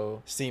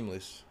So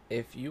seamless.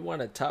 if you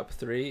want a top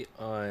 3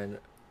 on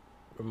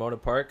Ramona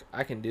Park,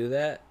 I can do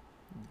that.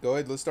 Go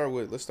ahead. Let's start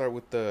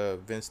with the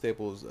Vince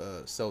Staples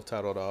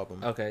self-titled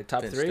album. Okay,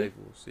 top Vince 3.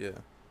 Staples, yeah.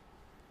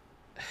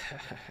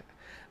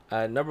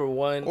 Number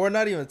 1. Or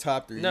not even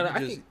top 3. No, You I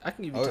can just, can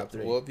give you top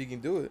 3. Well, if you can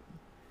do it.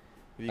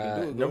 If you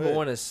can do it, go number ahead.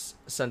 1 is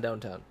Sundown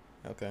Town.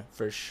 Okay,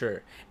 For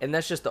sure. And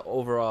that's just the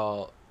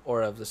overall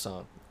aura of the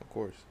song. of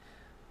course.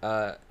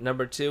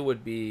 Number 2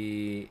 would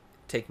be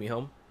Take Me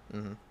Home.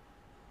 Mm-hmm.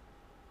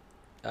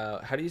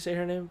 How do you say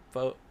her name?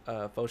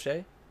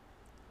 Fauché?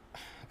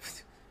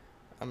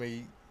 I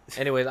mean,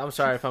 Anyways, I'm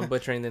sorry if I'm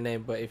butchering the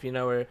name, but if you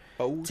know her,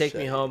 Take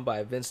Me Fauché. Home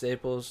by Vince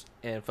Staples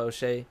and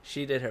Fauché.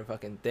 She did her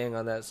fucking thing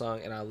on that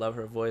song, and I love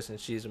her voice, and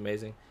she's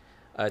amazing.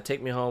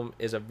 Take Me Home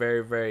is a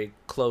very, very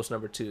close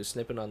number 2,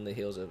 snipping on the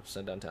heels of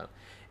Sundown Town.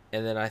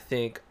 And then I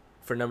think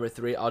for number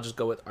 3, I'll just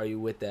go with Are You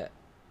With That?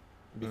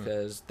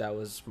 Because that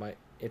was my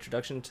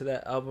introduction to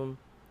that album,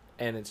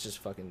 and it's just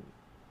fucking...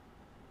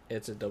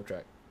 It's a dope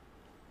track.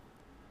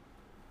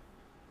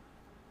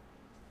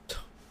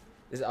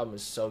 This album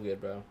is so good,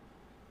 bro.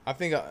 I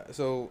think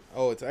so.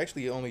 Oh, it's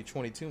actually only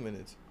 22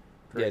 minutes.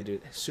 Yeah, Great.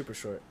 dude, super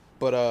short.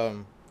 But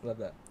Love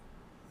that.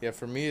 yeah,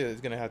 for me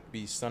it's gonna have to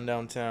be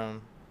Sundown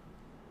Town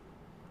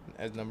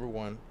as number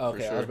one. Okay,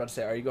 For sure. I was about to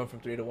say, are you going from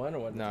 3 to 1 or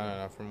 1 to 3?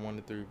 No, from 1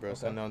 to 3, bro. Okay.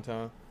 Sundown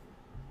Town.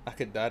 I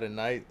could die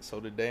tonight, so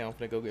today I'm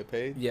finna go get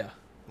paid. Yeah.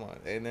 Come on,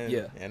 and then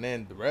Yeah. and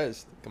then the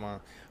rest. Come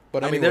on.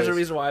 But I mean, anyways, there's a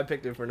reason why I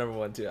picked it for number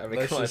 1 too. I mean,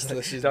 let's come on, just don't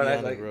be act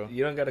honest, like bro.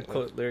 you don't gotta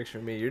quote lyrics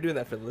from me. You're doing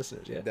that for the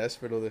listeners, yeah. That's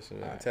for the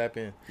listeners. Alright. Tap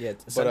in. Yeah,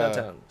 But Sundown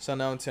Town.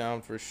 Sundown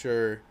Town for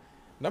sure.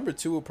 Number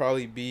 2 will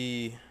probably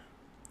be.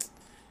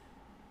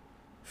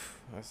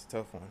 That's a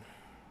tough one.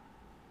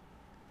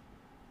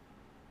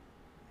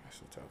 That's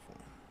a tough one.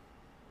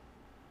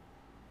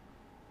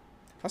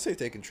 I'll say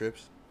Taking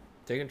Trips.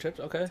 Taking trips,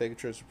 okay. Taking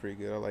Trips is pretty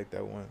good. I like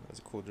that one. That's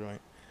a cool joint.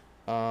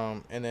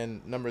 And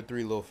then number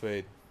 3, Lil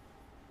Fade.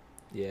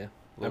 Yeah,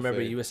 I Lil remember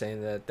Fade. you were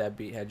saying that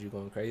beat had you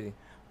going crazy.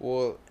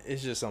 Well,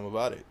 it's just something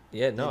about it.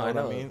 Yeah, no, You I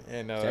know. what I mean?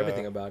 And It's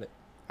everything about it.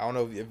 I don't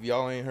know if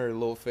y'all ain't heard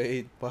Lil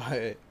Fade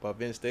by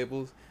Vince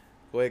Staples.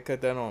 Go ahead,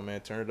 cut that on, man.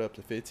 Turn it up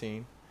to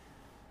 15,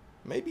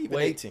 maybe even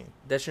Wait. 18.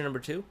 That's your number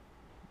 2.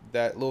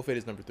 That Lil Fade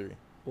is number 3.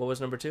 What was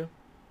number 2?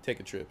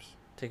 Taking Trips.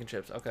 Taking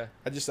trips. Okay.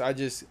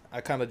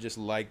 I kind of just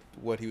liked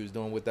what he was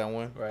doing with that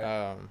one.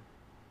 Right.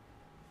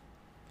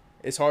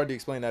 It's hard to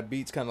explain. That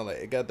beat's kind of like,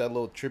 it got that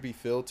little trippy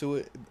feel to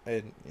it,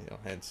 and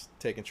hence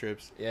Taking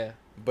Trips. Yeah.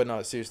 But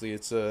no, seriously,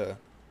 it's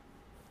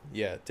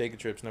yeah, Taking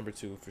Trips number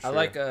 2 for sure.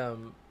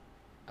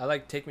 I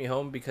like Take Me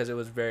Home because it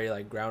was very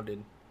like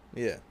grounded.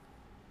 Yeah.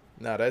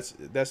 No, that's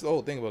the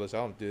whole thing about this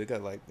album, dude.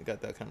 It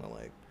got that kind of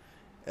like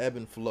ebb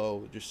and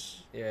flow,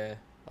 just Yeah.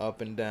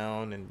 up and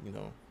down, and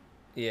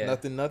Yeah.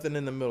 nothing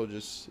in the middle.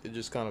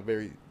 It's kind of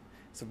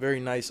it's a very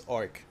nice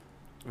arc.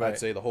 Right. I'd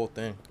say the whole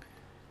thing.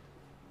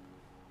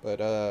 But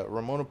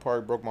Ramona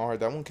Park Broke My Heart.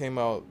 That one came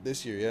out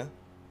this year,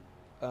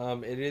 yeah.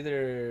 It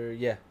either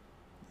Yeah.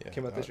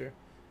 came out this year.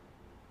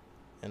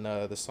 And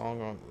the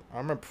song on, I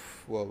remember.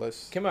 Well,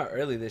 Came out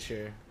early this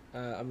year.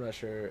 I'm not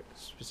sure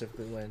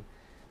specifically when.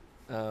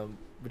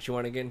 But you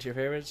want to get into your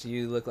favorites?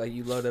 You look like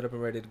you loaded up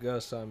and ready to go.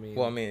 So I mean.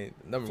 Well, I mean,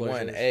 number floor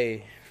 1,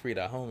 is- Free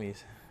the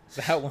Homies.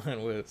 That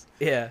one was.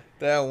 Yeah.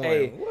 That one.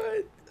 Hey,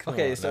 What? Come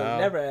okay, on so now.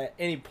 never at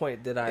any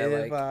point did I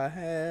If like. I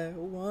had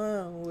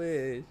one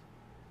wish,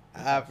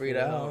 I free the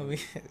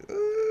homie.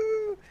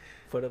 Ooh.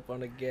 Put up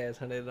on the gas,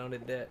 100 on the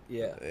debt.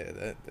 Yeah.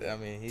 Yeah, I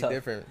mean, he's Tough.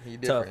 different. He's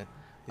Tough. different.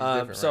 He's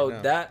different So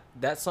right now.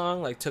 that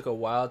song like took a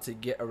while to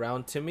get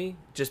around to me,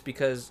 just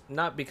because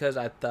not because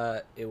I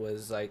thought it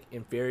was like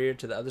inferior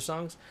to the other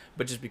songs,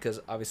 but just because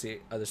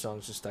obviously other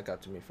songs just stuck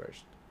out to me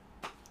first.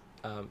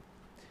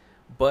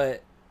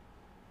 But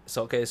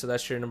so okay, so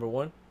that's your number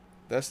 1.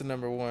 That's the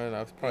number 1.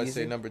 I'd probably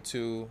Easy. say number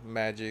 2,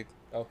 Magic.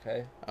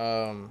 Okay.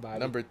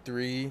 Number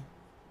 3,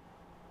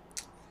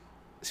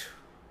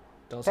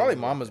 Don't probably say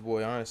Mama's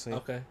Boy. Honestly,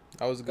 Okay,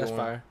 that was a good that's one.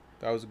 fire.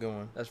 That was a good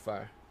one. That's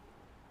fire.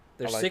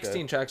 There's like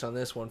 16 tracks on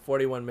this one,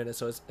 41 minutes,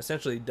 so it's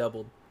essentially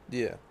doubled.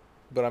 Yeah,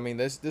 but I mean,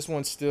 this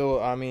one's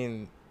still. I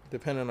mean,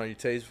 depending on your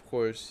taste, of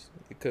course,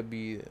 it could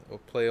be a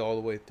play all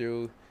the way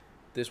through.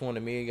 This one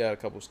to me got a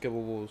couple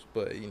skippables,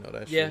 but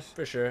that's Yeah, just,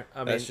 for sure. I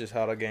mean, that's just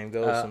how the game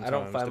goes. I Sometimes,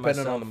 don't find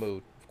depending on myself- the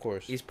mood, of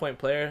course. East Point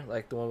Player,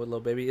 like the one with Lil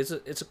Baby, it's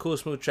a cool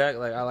smooth track.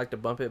 Like I like to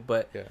bump it,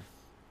 but Yeah.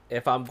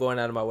 if I'm going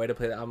out of my way to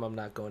play that, I'm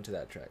not going to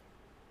that track.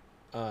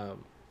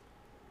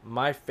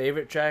 My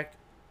favorite track,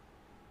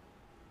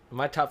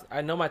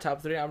 I know my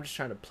top 3. I'm just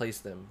trying to place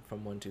them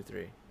from 1, 2,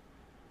 3.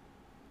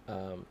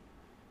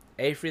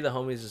 A Free the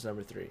Homies is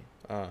number 3,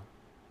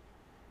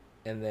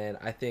 and then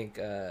I think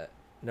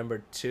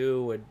number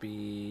 2 would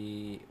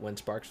be When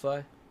Sparks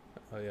Fly,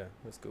 Oh yeah,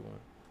 that's a good one.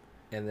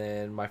 and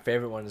then my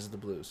favorite one is The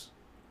Blues.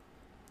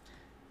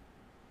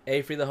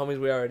 A Free the Homies,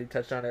 we already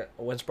touched on it.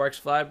 When Sparks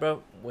Fly,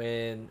 bro,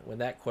 when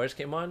that chorus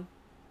came on,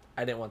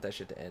 I didn't want that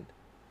shit to end.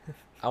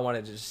 I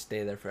wanted to just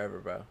stay there forever,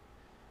 bro.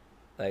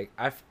 Like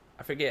I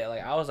forget,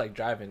 like I was like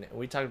driving, and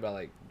we talked about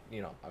like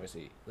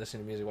obviously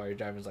listening to music while you're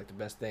driving is like the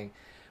best thing,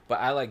 but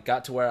I like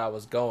got to where I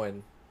was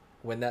going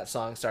when that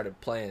song started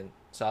playing,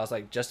 so I was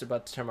like just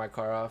about to turn my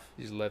car off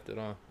You just left it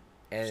on.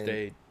 and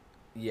Stayed.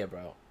 yeah,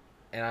 bro,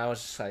 and I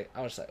was like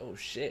oh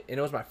shit, and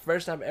it was my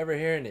first time ever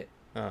hearing it,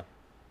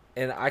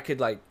 and I could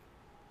like.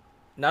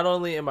 Not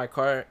only in my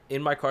car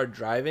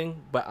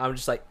driving, but I'm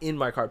just like in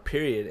my car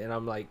period, and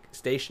I'm like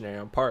stationary,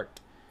 I'm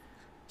parked.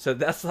 So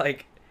that's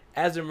like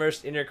as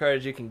immersed in your car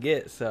as you can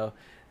get. So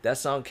that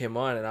song came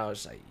on and I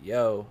was like,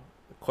 yo,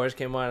 the chorus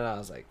came on and I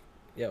was like,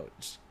 yo,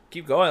 just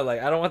keep going,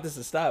 like I don't want this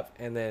to stop.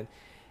 And then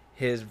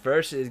his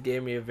verses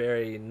gave me a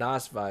very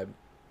Nas vibe,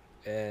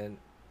 and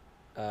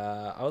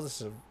I was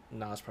listening to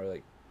Nas probably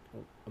like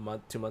a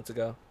month, 2 months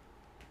ago.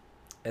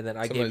 And then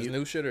I Some gave of his you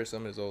new shit or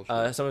some of his old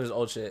shit. some of his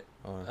old shit.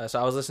 So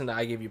I was listening to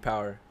I Give You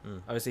Power.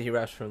 Obviously, he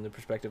raps from the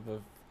perspective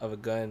of a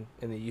gun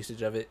and the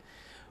usage of it.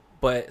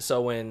 But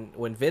so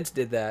when Vince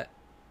did that,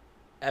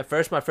 at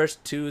first, my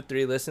first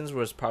 2-3 listens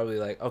was probably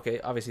like,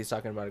 okay, obviously he's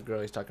talking about a girl.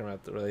 He's talking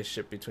about the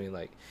relationship between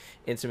like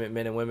intimate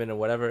men and women or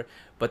whatever.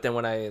 But then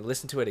when I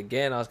listened to it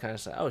again, I was kind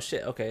of like, oh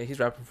shit, okay, he's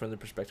rapping from the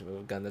perspective of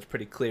a gun. That's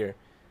pretty clear.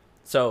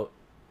 So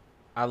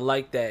I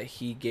like that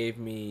he gave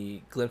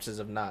me glimpses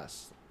of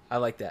Nas. I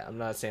like that. I'm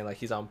not saying like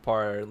he's on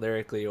par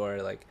lyrically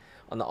or like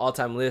on the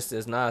all-time list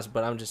as Nas,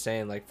 but I'm just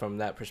saying like from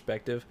that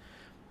perspective,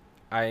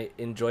 I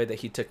enjoyed that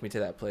he took me to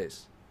that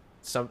place.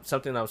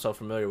 Something I'm so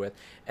familiar with.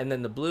 And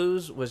then the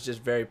blues was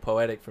just very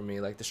poetic for me,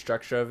 like the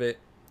structure of it,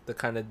 the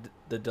kind of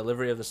the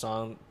delivery of the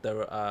song,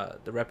 the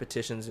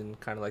repetitions and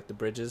kind of like the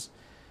bridges.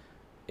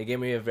 It gave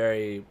me a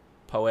very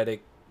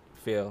poetic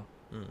feel.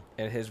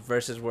 And his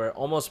verses were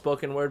almost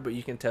spoken word, but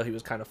you can tell he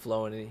was kind of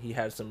flowing and he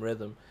had some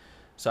rhythm.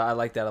 So I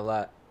like that a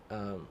lot.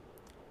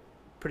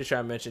 Pretty sure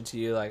I mentioned to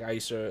you like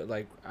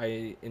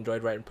I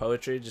enjoyed writing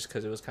poetry just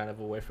because it was kind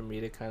of a way for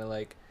me to kind of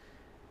like,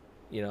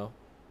 you know,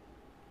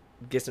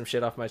 get some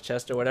shit off my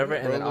chest or whatever.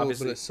 Yeah, and then a little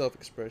obviously bit of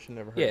self-expression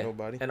never hurt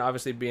nobody. and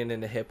obviously being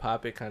into hip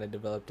hop, it kind of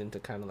developed into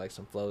kind of like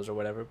some flows or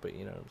whatever. But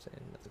you know what I'm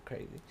saying? That's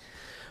crazy.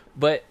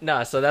 But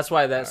nah, so that's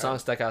why that song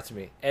stuck out to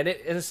me, and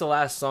it's the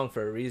last song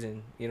for a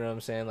reason. You know what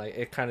I'm saying? Like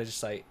it kind of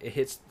just like it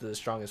hits the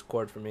strongest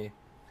chord for me.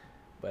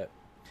 But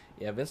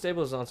yeah, Vince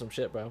Staples is on some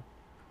shit, bro.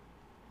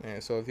 Yeah,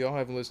 so if y'all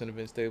haven't listened to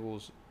Vince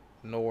Staples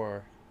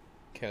nor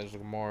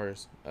Kendrick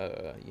Lamar's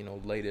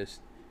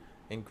latest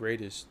and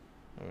greatest,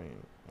 I mean,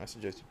 I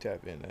suggest you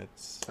tap in.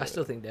 I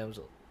still think Damn's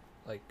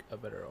like a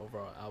better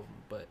overall album,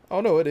 but oh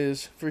no, it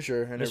is for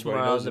sure, and Mr. everybody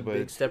Morale knows and the it.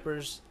 Big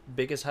Steppers'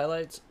 biggest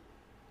highlights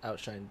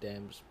outshine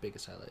Damn's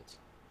biggest highlights,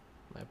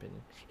 in my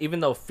opinion. Even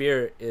though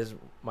Fear is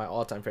my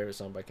all-time favorite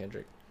song by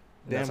Kendrick.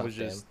 Damn was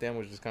just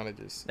kind of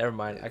just. Never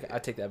mind. I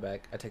take that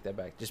back.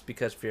 Just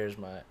because Fear is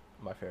my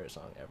favorite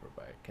song ever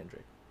by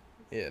Kendrick.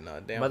 Yeah, no,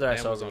 Damn. Mother I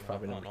Damn Saw was was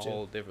probably on number a 2.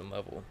 whole different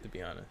level, to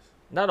be honest.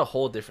 Not a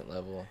whole different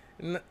level.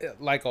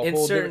 Like a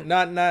whole different.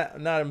 Not.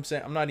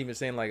 I'm not even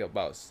saying like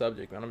about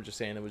subject, man. I'm just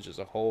saying it was just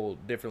a whole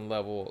different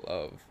level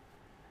of.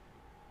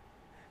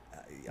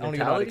 I don't even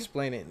know how to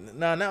explain it.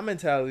 No, not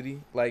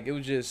mentality. Like it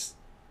was just.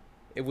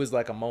 It was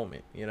like a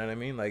moment. You know what I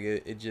mean? Like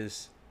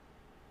it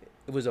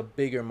was a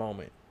bigger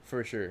moment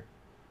for sure.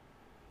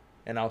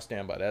 And I'll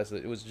stand by that. So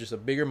it was just a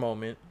bigger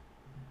moment.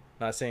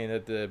 Not saying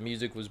that the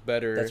music was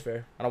better. That's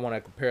fair. I don't want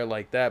to compare it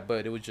like that,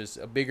 but it was just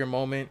a bigger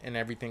moment, and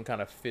everything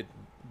kind of fit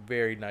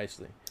very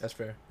nicely. That's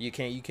fair. You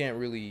can't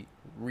really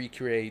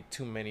recreate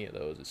too many of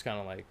those. It's kind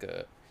of like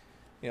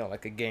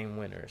like a game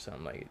winner or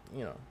something, like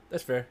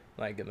That's fair.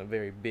 Like in a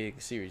very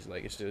big series,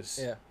 like it's just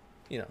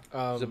it's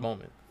a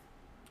moment.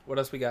 What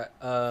else we got?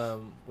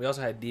 We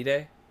also had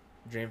D-Day,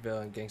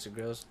 Dreamville, and Gangsta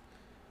Grills.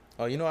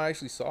 Oh, I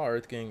actually saw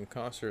Earth Gang in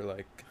concert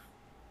like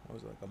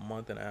a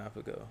month and a half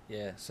ago.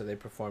 Yeah, so they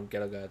performed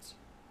Ghetto Gods.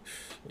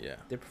 Yeah.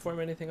 They perform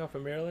anything off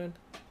of Maryland?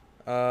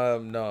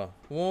 No.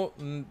 Well,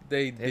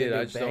 they did.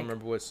 I just Bank? don't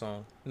remember what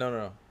song.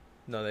 No,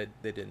 they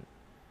didn't.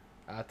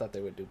 I thought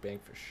they would do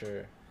Bank for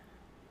sure.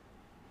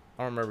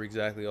 I don't remember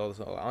exactly all the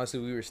songs. Honestly,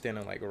 we were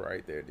standing like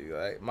right there, dude.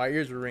 Like my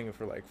ears were ringing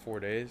for like 4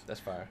 days. That's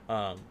fire.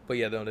 But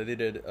yeah, no, they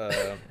did.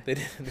 They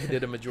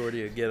did a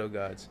majority of Ghetto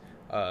Gods,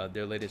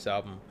 their latest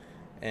album,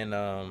 and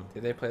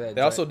did they play that?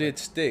 They also did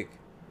Stick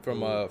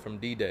from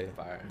D-Day,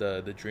 fire.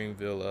 the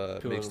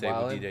Dreamville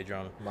mixtape with D-Day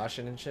Drama,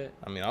 moshing and shit.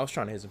 I mean, I was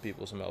trying to hit some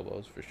people some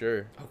elbows for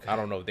sure. Okay. I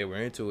don't know if they were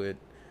into it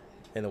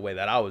in the way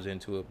that I was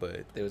into it,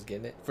 but they was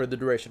getting it for the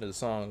duration of the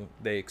song.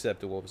 They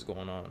accepted what was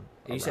going on.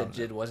 You said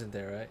Jid wasn't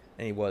there, right?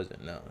 And he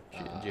wasn't. No,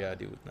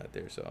 JID was not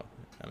there. So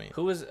I mean,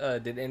 who was?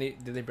 Did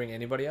they bring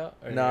anybody out?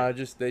 Nah,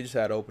 they just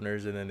had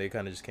openers, and then they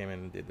kind of just came in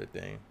and did their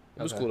thing.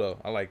 It was cool though.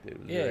 I liked it. It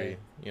was very,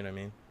 you know what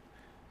I mean,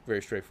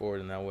 very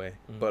straightforward in that way.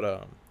 Mm-hmm.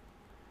 But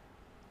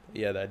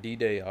yeah, that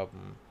D-Day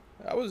album,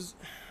 it was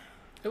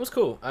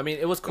cool. I mean,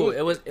 it was cool.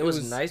 It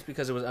was nice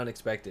because it was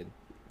unexpected.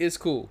 It's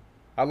cool.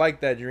 I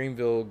like that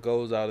Dreamville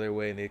goes out of their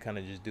way and they kind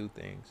of just do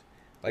things.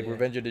 Like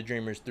Revenge of the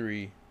Dreamers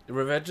 3.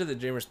 Revenge of the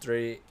Dreamers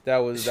 3. That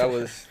was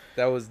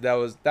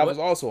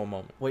also a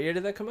moment. What year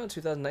did that come out?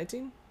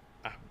 2019?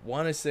 I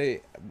want to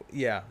say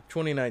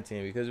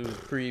 2019 because it was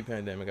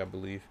pre-pandemic, I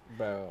believe.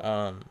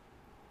 Bro.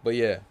 But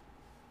yeah.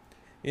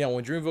 Yeah,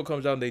 when Dreamville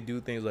comes out and they do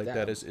things like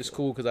that, it's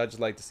cool because I just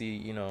like to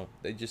see,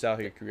 they just out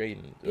here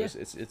creating. Yeah.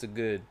 It's a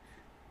good.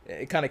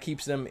 It kind of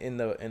keeps them in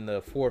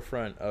the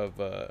forefront of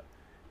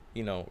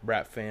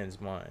rap fans'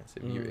 minds.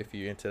 If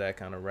you're into that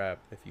kind of rap,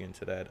 if you're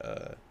into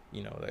that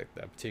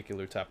that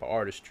particular type of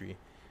artistry.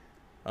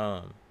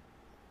 But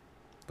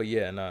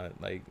yeah,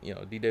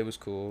 D-Day was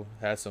cool.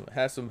 Had some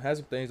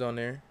things on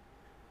there.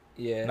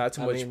 Yeah. Not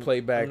too much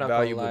playback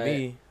value with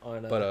me,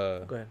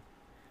 but go ahead.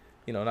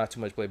 Not too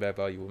much playback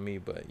value with me,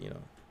 but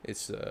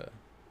it's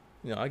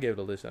I gave it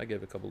a listen. I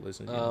gave it a couple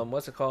listens.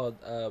 What's it called?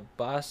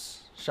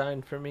 Boss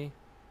shined for me.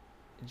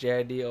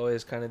 JID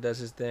always kind of does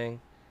his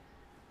thing.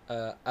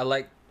 I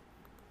like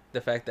the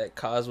fact that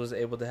Kaz was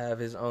able to have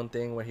his own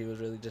thing where he was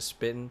really just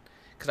spitting.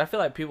 Because I feel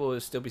like people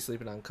would still be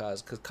sleeping on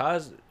Kaz. Because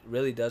Kaz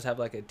really does have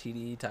like a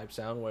TDE type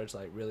sound where it's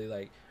like really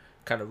like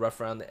kind of rough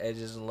around the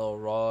edges and a little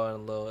raw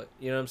and a little,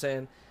 you know what I'm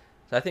saying?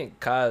 So I think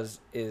Kaz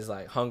is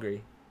like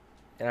hungry.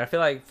 And I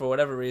feel like for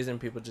whatever reason,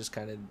 people just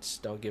kind of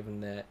just don't give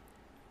him that.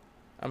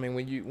 I mean,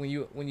 when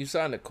you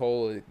sign to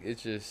Cole,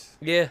 it's just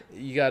Yeah,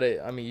 you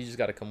gotta. I mean, you just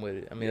gotta come with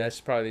it. I mean, Yeah. that's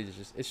probably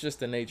just it's just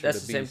the nature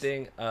that's of the the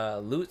same beast.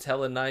 thing. Loot's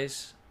hella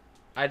nice.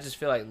 I just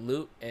feel like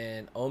Loot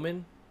and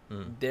Omen,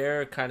 Mm.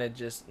 they're kind of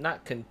just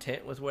not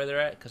content with where they're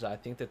at because I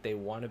think that they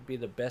want to be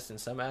the best in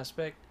some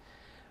aspect,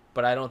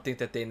 but I don't think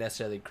that they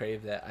necessarily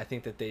crave that. I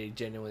think that they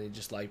genuinely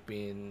just like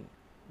being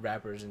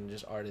rappers and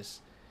just artists.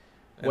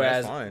 And that's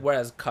Whereas fine.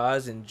 whereas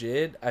Kaz and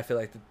Jid, I feel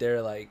like that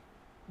they're like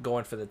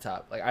going for the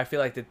top. Like I feel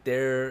like that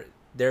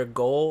their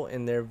goal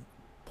and their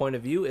point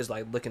of view is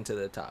like looking to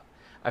the top.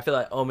 I feel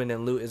like Omen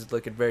and Loot is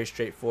looking very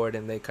straightforward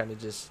and they kind of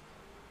just,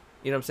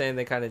 you know what I'm saying?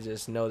 They kind of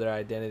just know their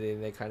identity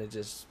and they kind of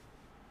just,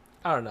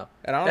 I don't know.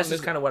 And I don't. That's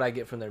just kind of what I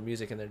get from their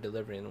music and their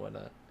delivery and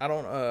whatnot. I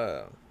don't.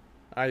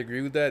 I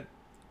agree with that,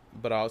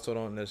 but I also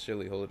don't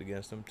necessarily hold it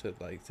against them to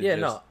like to Yeah,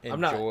 just no, I'm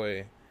not.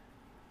 enjoy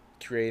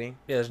creating.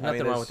 Yeah, there's I nothing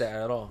mean, wrong with that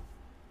at all.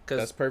 That's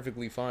Because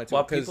perfectly fine too.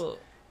 while Because people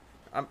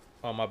I'm.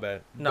 Oh my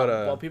bad. no,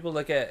 But while people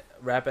look at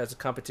rap as a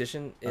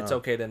competition, it's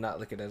okay to not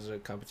look at it as a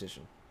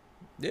competition.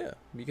 yeah,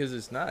 because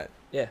it's not.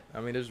 Yeah,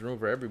 I mean, there's room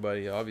for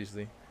everybody.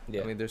 Obviously.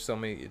 yeah. I mean, there's so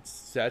many. It's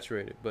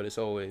saturated, but it's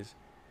always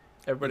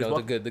Everybody's the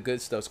welcome. good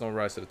stuff's gonna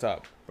rise to the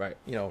top. Right.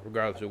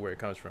 Regardless of where it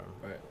comes from.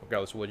 Right.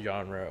 Regardless of what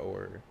genre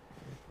or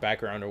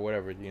background or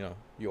whatever.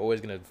 You're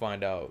always gonna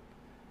find out.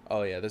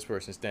 Oh yeah, this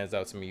person stands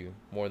out to me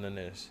more than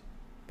this.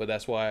 But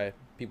that's why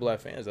people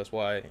have fans. That's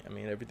why I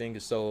mean everything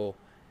is so.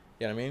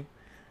 You know what I mean?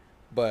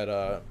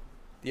 But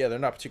yeah, they're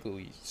not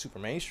particularly super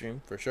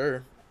mainstream for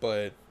sure.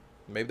 But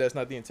maybe that's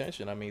not the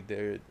intention. I mean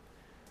they're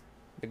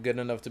good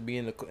enough to be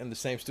in the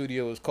same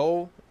studio as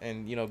Cole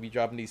and be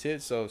dropping these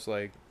hits. So it's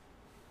like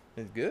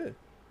it's good.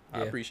 I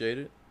Yeah. appreciate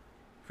it.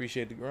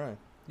 Appreciate the grind.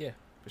 Yeah,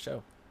 for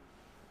sure.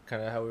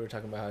 Kind of how we were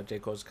talking about how J.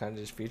 Cole's kind of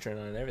just featuring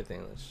on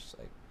everything. It's just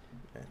like,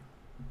 Yeah.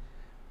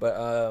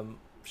 but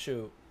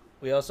shoot,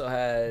 we also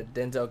had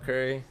Denzel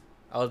Curry.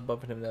 I was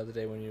bumping him the other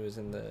day when he was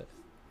in the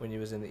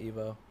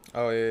Evo.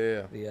 Oh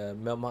yeah. The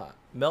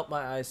melt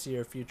my eyes, see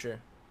your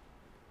future.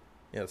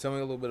 Yeah, tell me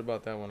a little bit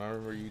about that one. I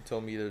remember you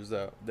told me there's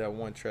that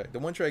one track. The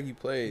one track you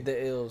played,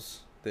 The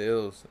Ills. the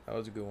Ills. That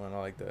was a good one. I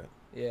like that.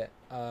 Yeah.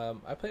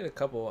 I played a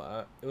couple.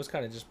 It was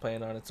kind of just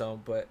playing on its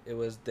own, but it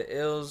was The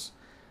Ills,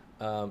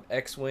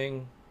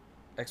 X-Wing.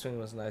 X-Wing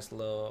was a nice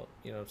little,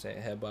 you know what I'm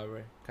saying, head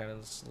bobber, kind of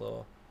this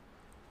little.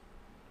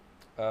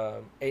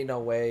 Ain't No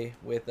Way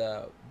with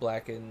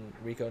Black and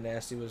Rico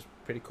Nasty was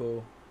pretty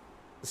cool.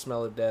 The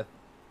Smell of Death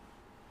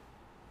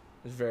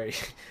was very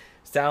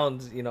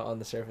sounds, on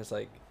the surface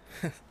like,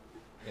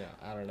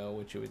 I don't know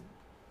what you would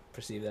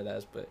perceive that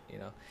as, but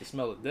The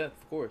Smell of Death,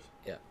 of course.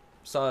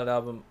 solid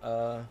album.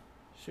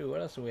 Shoot,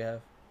 what else do we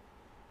have?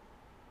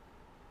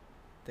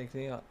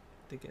 Thinking of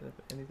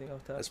anything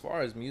off top? As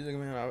far as music,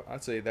 man,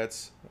 I'd say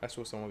that's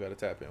what someone got to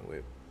tap in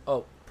with.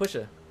 Oh, Push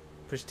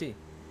T.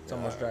 It's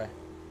almost dry.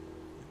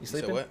 You said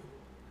sleeping? what?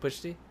 Push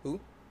T. Who?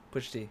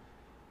 Push T.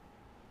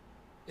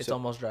 It's So-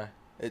 almost dry.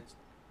 It's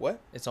what?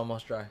 It's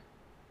almost dry.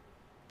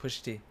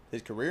 Push T.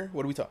 His career?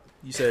 What are we talking?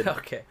 You said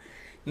Okay.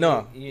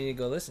 no. You need to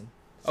go listen.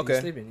 So Okay.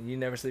 You're sleeping. You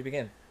never sleep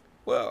again.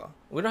 Well,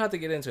 We don't have to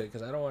get into it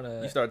because I don't want you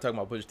to. started talking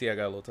about Pusha T. I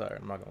got a little tired.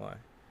 I'm not gonna lie.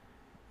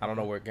 I don't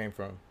know where it came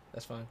from.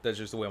 That's fine. That's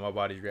just the way my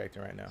body's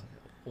reacting right now.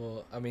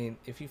 Well, I mean,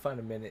 if you find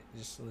a minute,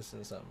 just listen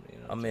to something. You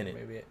know, what A I'm saying?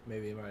 minute.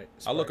 Maybe it might.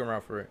 I'll look spark.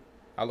 around for it.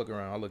 I'll look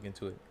around. I'll look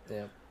into it.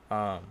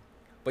 Yeah.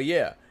 But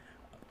yeah,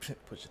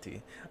 Pusha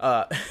T.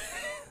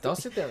 Don't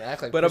sit there and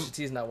act like But, Pusha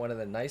T is not one of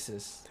the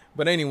nicest.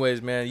 But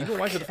anyways, man, you been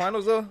watching the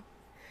finals though?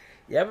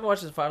 Yeah, I've been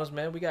watching the finals,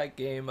 man. We got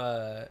game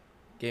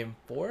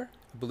 4.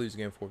 I believe it's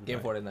game 4. Game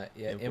 4 tonight.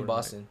 Yeah, Game 4 in tonight.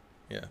 Boston.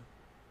 Yeah.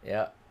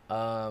 Yeah.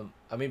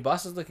 I mean,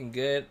 Boston's looking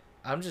good.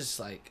 I'm just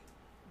like,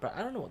 bro,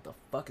 I don't know what the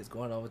fuck is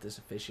going on with this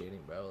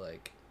officiating, bro.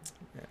 Like,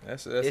 Yeah,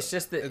 that's it's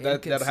just the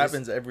that inconsist-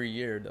 happens every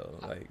year though.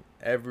 Like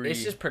every.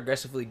 It's just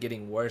progressively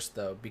getting worse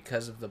though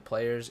because of the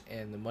players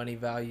and the money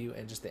value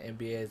and just the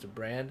NBA as a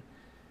brand.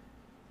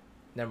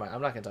 Never mind.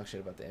 I'm not gonna talk shit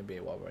about the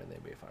NBA while we're in the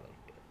NBA finals.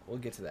 We'll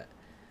get to that.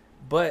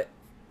 But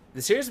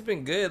the series has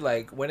been good.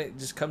 Like when it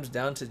just comes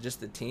down to just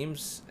the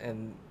teams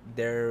and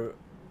their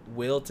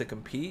will to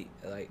compete,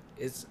 like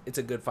it's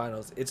a good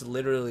finals. It's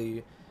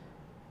literally,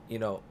 it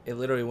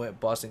literally went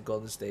Boston,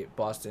 Golden State,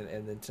 Boston,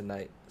 and then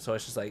tonight. So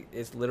it's just like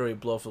it's literally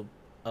blow for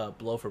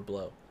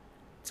blow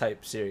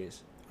type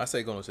series. I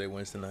say Golden State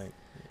wins tonight.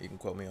 You can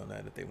quote me on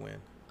that if they win,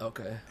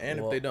 Okay.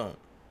 and Well, if they don't,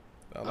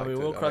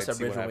 we'll cross that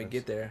bridge when we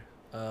get there.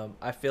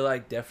 I feel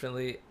like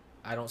definitely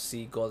I don't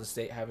see Golden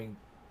State having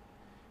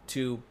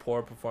two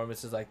poor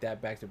performances like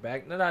that back to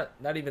back.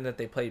 Not even that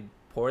they played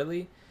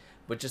poorly,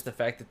 but just the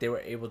fact that they were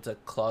able to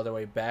claw their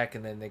way back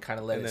and then they kind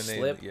of let it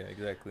slip. Yeah,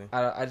 exactly.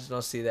 I just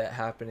don't see that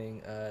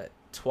happening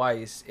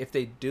twice. If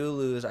they do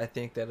lose, I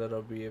think that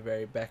it'll be a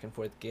very back and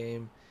forth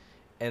game,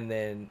 and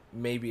then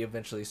maybe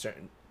eventually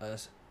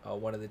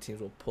one of the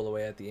teams will pull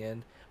away at the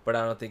end. But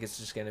I don't think it's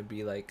just gonna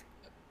be like,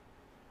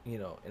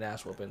 an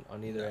ass whooping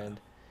on either end.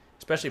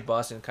 Especially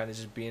Boston kind of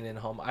just being in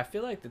home. I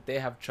feel like that they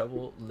have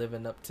trouble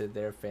living up to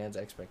their fans'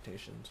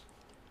 expectations.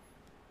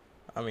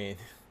 I mean,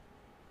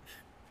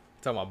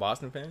 talking about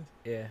Boston fans.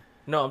 Yeah.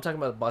 No, I'm talking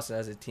about Boston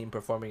as a team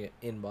performing it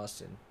in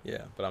Boston.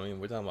 Yeah, but I mean,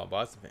 we're talking about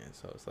Boston fans,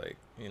 so it's like,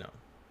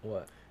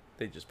 What?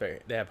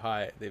 they have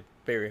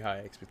very high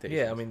expectations.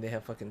 Yeah, I mean they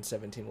have fucking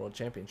 17 world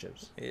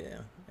championships. Yeah,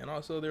 and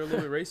also they're a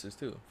little bit racist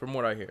too, from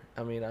what I hear.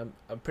 I mean, I'm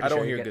pretty. I sure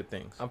don't you're hear gonna, good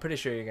things. I'm pretty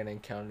sure you're gonna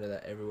encounter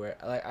that everywhere.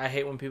 Like I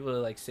hate when people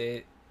like say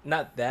it,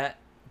 not that,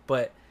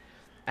 but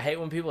I hate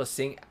when people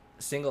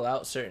single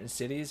out certain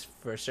cities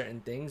for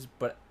certain things.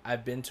 But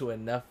I've been to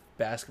enough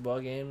basketball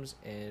games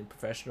and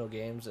professional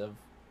games of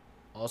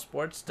all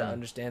sports to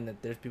understand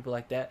that there's people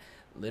like that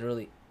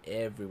literally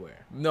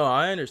everywhere. No,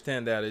 I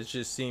understand that. It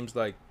just seems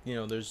like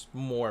there's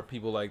more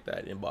people like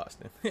that in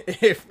Boston.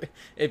 if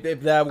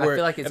that were, I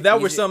feel like if that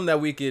were something that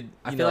we could,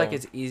 I feel like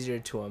it's easier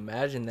to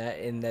imagine that,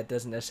 and that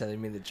doesn't necessarily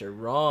mean that you're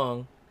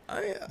wrong.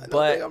 I don't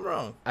think I'm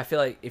wrong. I feel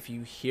like if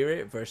you hear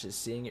it versus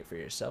seeing it for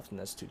yourself, then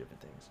that's two different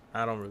things.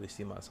 I don't really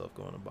see myself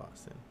going to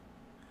Boston.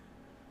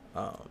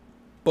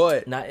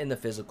 But not in the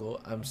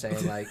physical. I'm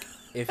saying like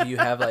if you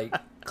have like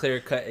clear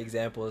cut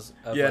examples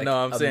of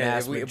I'm saying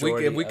if we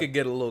of, could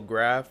get a little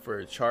graph or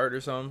a chart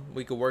or something,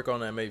 we could work on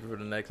that maybe for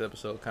the next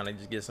episode. Kind of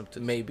just get some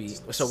maybe.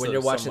 So when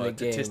you're watching the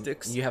game,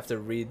 statistics, you have to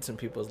read some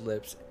people's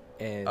lips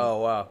and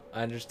oh wow,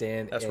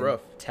 understand. That's and rough.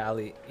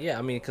 Tally. Yeah,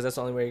 I mean, because that's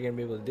the only way you're gonna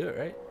be able to do it,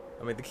 right?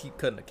 I mean, to keep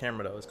cutting the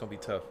camera though, it's gonna be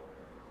tough.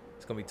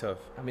 It's gonna be tough.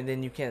 I mean,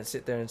 then you can't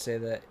sit there and say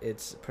that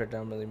it's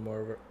predominantly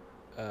more.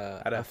 I'd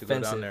have offensive. to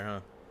go down there, huh?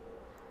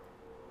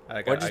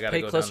 Or just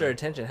pay closer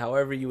attention.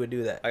 However you would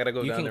do that. I gotta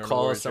go you down there. You can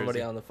call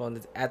somebody on the phone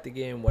that's at the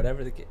game,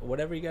 whatever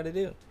you got to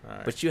do.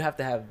 Right. But you have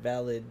to have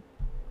valid,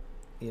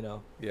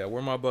 Yeah,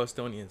 where my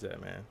Bostonians at,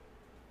 man?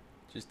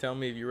 Just tell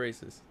me if you're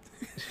racist.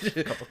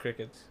 A couple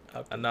crickets.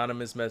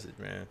 Anonymous message,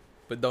 man.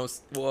 But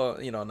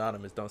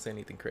anonymous. Don't say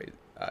anything crazy.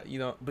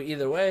 But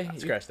either way,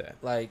 scratch that.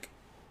 Like,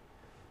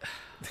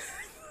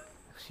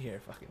 you're a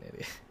fucking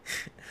idiot.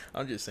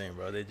 I'm just saying,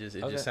 bro. It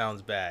just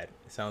sounds bad.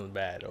 It sounds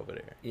bad over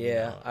there.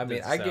 Yeah, I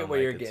mean, I get where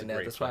you're getting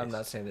at. That's why I'm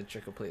not saying that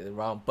you're completely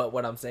wrong. But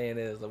what I'm saying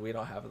is that we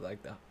don't have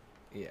like the.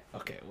 Yeah.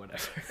 Okay.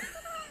 Whatever.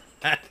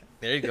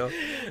 There you go.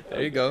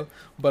 There you go.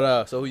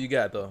 But so who you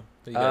got though?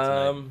 Who you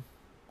got tonight?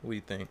 What do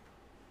you think?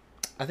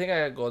 I think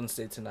I got Golden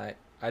State tonight.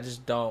 I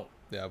just don't.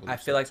 Yeah, I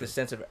feel like the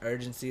sense of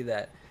urgency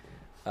that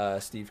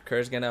Steve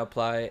Kerr's gonna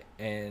apply,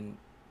 and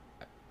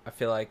I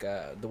feel like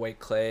the way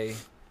Klay.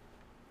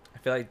 I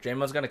feel like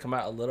Draymond's gonna come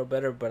out a little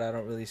better, but I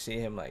don't really see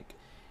him like,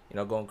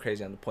 going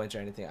crazy on the points or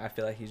anything. I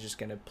feel like he's just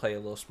gonna play a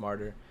little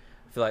smarter.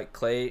 I feel like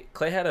Klay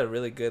had a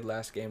really good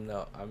last game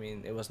though. I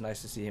mean, it was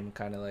nice to see him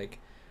kind of like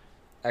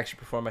actually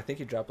perform. I think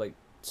he dropped like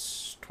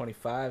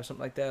 25,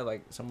 something like that,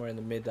 like somewhere in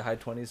the mid to high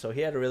 20s. So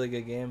he had a really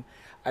good game.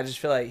 I just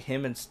feel like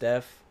him and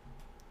Steph,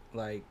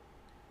 like,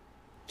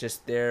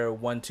 just their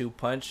 1-2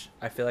 punch.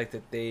 I feel like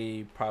that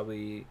they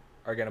probably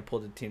are gonna pull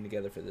the team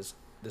together for this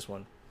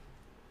one.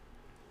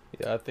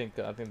 Yeah, I think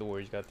the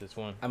Warriors got this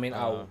one. I mean,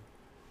 I'm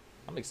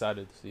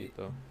excited to see it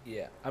though.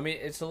 Yeah, I mean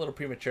it's a little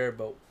premature,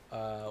 but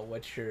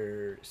what's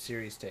your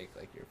series take?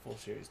 Like your full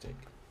series take?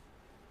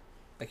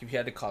 Like if you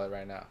had to call it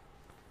right now.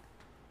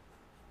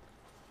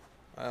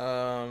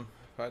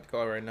 If I had to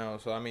call it right now,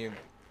 so I mean,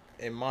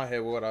 in my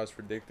head, what I was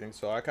predicting.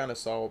 So I kind of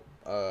saw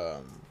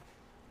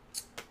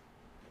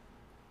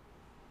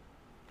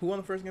who won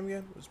the first game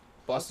again? It was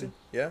Boston?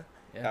 Yeah.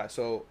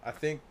 So I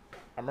think.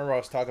 I remember I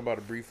was talking about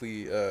it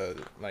briefly,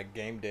 like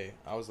game day.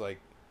 I was like,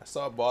 I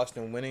saw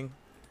Boston winning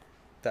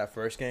that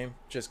first game.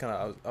 Just kind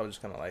of, I was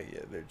just kind of like,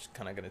 yeah, they're just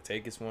kind of gonna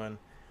take this one.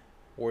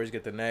 Warriors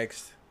get the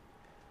next.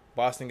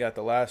 Boston got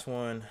the last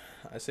one.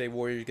 I say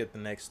Warriors get the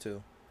next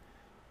two.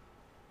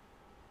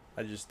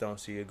 I just don't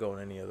see it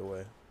going any other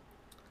way.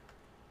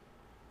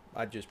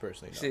 I just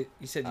personally don't.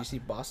 You said you see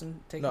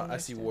Boston taking. No, I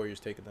see Warriors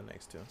taking the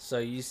next two. So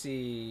you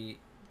see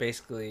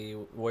basically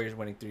Warriors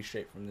winning 3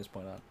 straight from this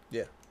point on.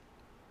 Yeah.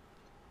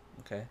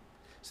 Okay,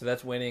 so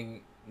that's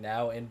winning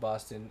now in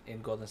Boston,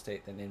 in Golden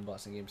State, then in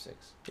Boston Game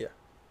 6. Yeah,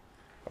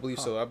 I believe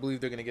so. I believe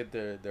they're gonna get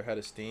their head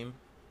of steam,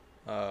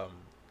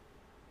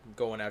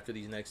 going after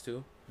these next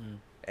two,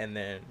 and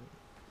then,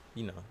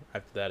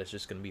 after that it's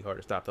just gonna be hard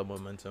to stop the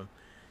momentum,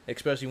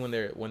 especially when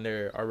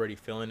they're already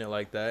feeling it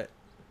like that.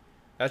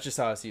 That's just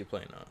how I see it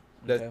playing out.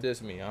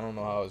 That's me. I don't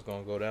know how it's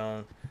gonna go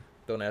down.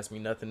 Don't ask me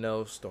nothing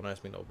else. Don't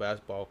ask me no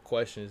basketball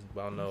questions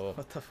about no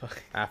what the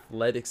fuck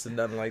athletics and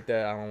nothing like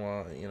that. I don't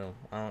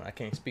want I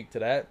can't speak to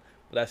that.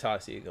 But that's how I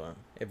see it going.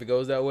 If it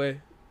goes that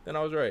way, then I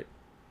was right.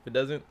 If it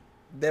doesn't,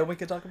 then we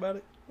can talk about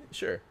it.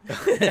 Sure. We'll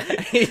cross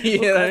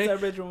that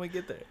bridge when we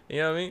get there. You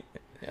know what I mean?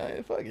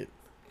 Yeah, fuck it.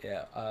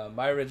 Yeah.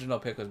 My original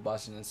pick was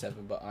Boston in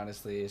 7, but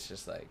honestly, it's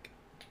just like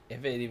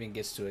if it even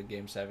gets to a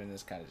Game 7,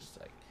 it's kind of just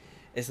like.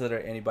 It's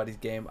literally anybody's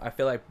game. I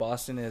feel like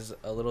Boston is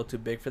a little too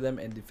big for them,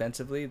 and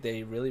defensively,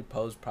 they really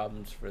pose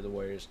problems for the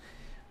Warriors.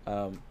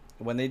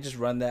 When they just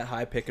run that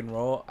high pick and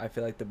roll, I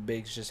feel like the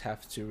bigs just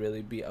have to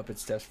really be up at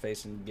Steph's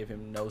face and give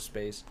him no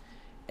space,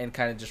 and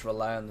kind of just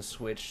rely on the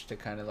switch to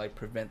kind of like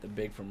prevent the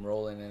big from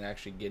rolling and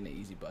actually getting an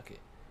easy bucket.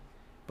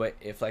 But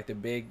if like the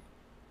big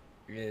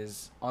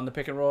is on the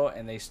pick and roll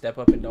and they step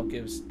up and don't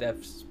give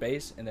Steph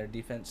space and their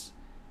defense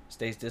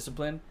stays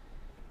disciplined,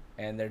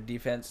 and their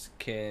defense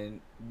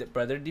can,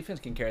 their defense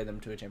can carry them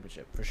to a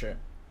championship for sure.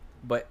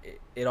 But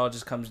it all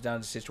just comes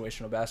down to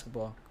situational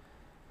basketball.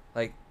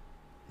 Like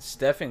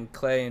Steph and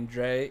Clay and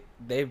Dre,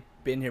 they've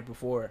been here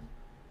before,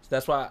 so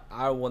that's why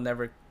I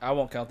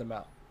won't count them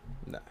out.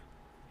 Nah.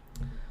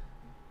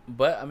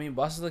 But I mean,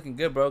 Boston's looking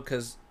good, bro.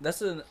 Because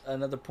that's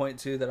another point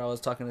too that I was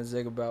talking to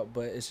Zig about.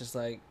 But it's just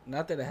like,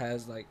 not that it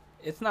has like,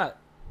 it's not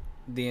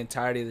the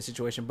entirety of the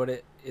situation,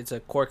 but it's a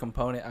core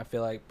component, I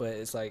feel like. But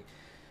it's like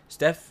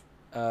Steph,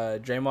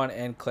 Draymond,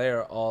 and Clay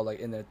are all like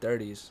in their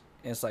 30s,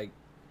 and it's like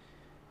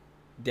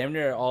damn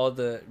near all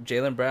the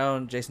Jaylen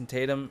Brown, Jason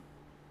Tatum,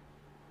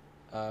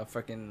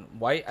 freaking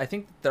White. I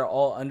think they're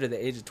all under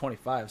the age of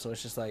 25. So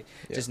it's just like,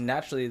 just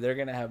naturally they're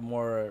gonna have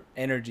more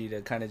energy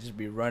to kind of just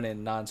be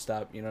running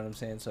nonstop. You know what I'm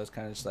saying? So it's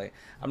kind of just like,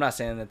 I'm not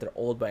saying that they're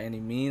old by any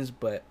means,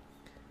 but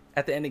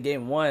at the end of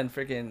game one,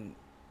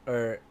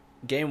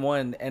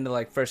 end of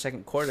like first,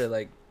 second quarter,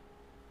 like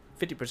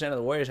 50% of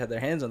the Warriors had their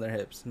hands on their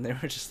hips, and they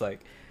were just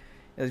like,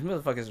 these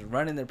motherfuckers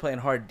running. They're playing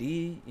hard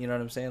D. You know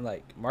what I'm saying?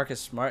 Like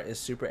Marcus Smart is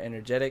super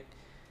energetic.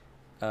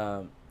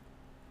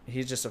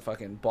 He's just a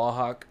fucking ball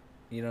hawk.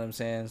 You know what I'm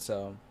saying?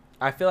 So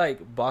I feel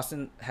like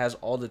Boston has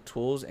all the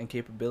tools and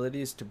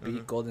capabilities to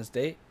beat Golden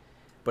State,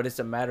 but it's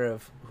a matter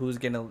of who's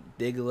gonna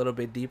dig a little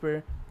bit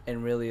deeper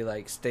and really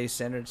like stay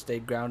centered, stay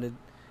grounded,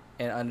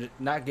 and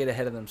not get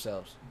ahead of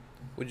themselves.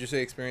 Would you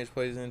say experience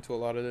plays into a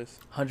lot of this?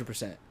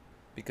 100%.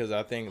 Because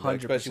I think, like,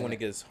 especially when it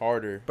gets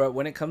harder. But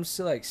when it comes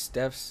to like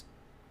Steph's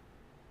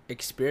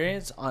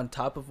experience on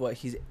top of what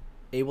he's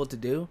able to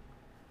do,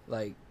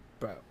 like,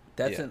 bro,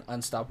 that's an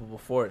unstoppable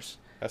force.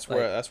 That's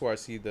where I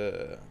see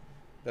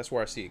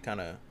it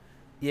kind of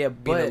being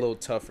a little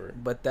tougher.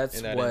 But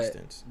that's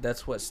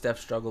what Steph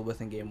struggled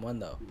with in game one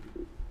though,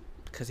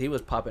 because he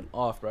was popping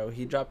off, bro.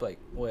 He dropped like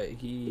I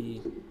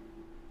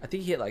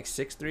think he hit like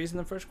 6 threes in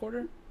the first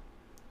quarter.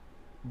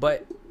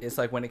 But it's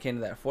like when it came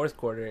to that fourth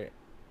quarter,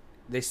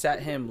 they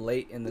sat him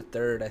late in the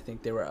third. I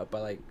think they were up by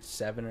like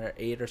 7 or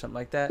 8 or something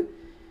like that.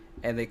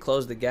 And they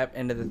closed the gap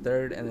end of the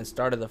third, and then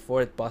started the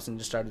fourth. Boston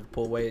just started to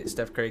pull away.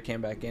 Steph Curry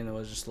came back in and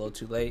was just a little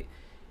too late.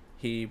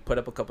 He put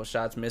up a couple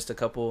shots, missed a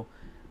couple.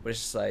 But it's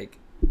just like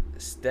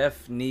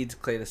Steph needs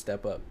Clay to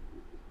step up.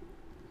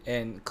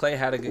 And Clay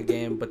had a good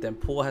game, but then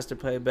Poole has to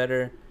play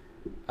better.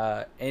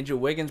 Andrew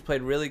Wiggins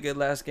played really good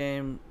last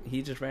game.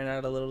 He just ran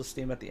out a little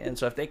steam at the end.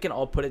 So if they can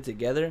all put it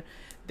together,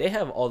 they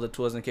have all the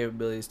tools and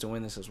capabilities to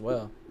win this as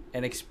well.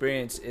 And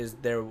experience is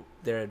their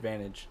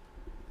advantage.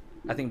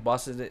 I think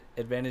Boston's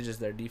advantage is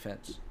their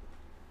defense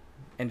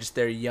and just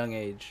their young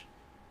age.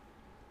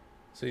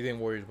 So you think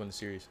Warriors win the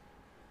series?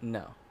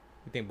 No.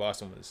 You think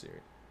Boston wins the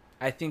series?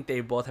 I think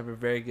they both have a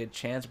very good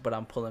chance, but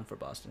I'm pulling for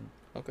Boston.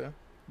 Okay.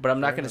 But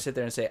I'm not going to sit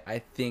there and say I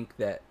think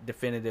that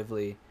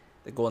definitively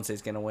the Golden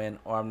State's going to win,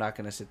 or I'm not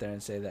going to sit there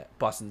and say that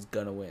Boston's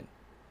going to win.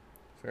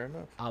 Fair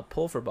enough. I'll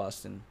pull for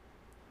Boston,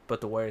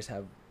 but the Warriors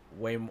have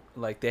way more,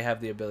 like, they have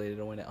the ability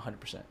to win it 100%.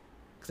 Because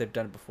they've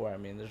done it before. I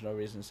mean, there's no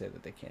reason to say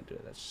that they can't do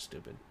it. That's just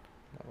stupid.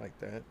 I like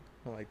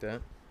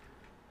that.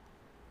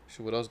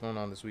 So what else going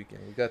on this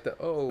weekend? We got the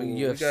UFC.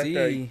 We got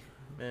that,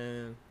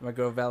 man. My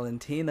girl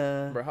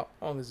Valentina. Bro, how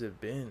long has it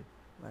been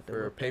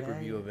for a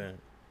pay-per-view event?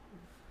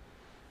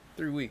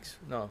 3 weeks?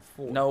 No,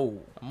 4.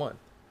 No, a month.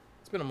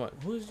 It's been a month.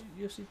 Who's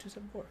UFC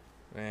 274?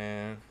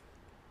 Man,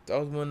 that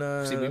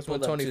was when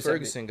Tony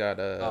Ferguson got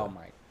oh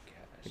my god.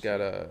 He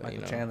got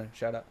Michael Chandler.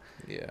 Shout out.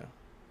 Yeah.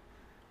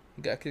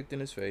 He got kicked in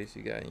his face.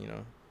 He got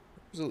it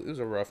was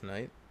a rough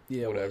night.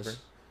 Yeah, whatever.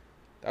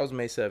 That was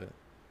May 7th.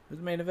 Who's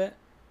the main event?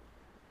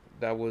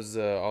 That was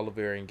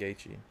Oliveira and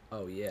Gaethje.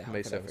 Oh yeah,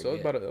 May 7th. So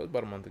it was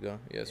about a month ago.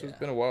 Yeah, so it's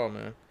been a while,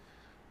 man.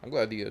 I'm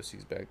glad the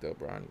UFC's back though,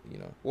 Brian.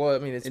 Well, I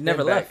mean, it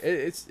never left.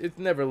 It's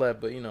never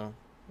left, but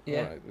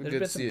yeah, there's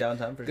been some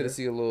downtime for sure. Good to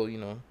see a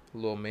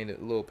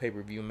little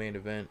pay-per-view main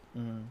event.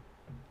 Mm-hmm.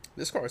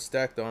 This card's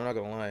stacked though. I'm not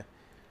gonna lie.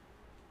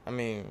 I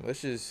mean,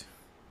 let's just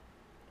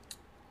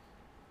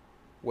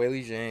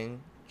Weili Zhang,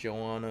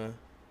 Joanna,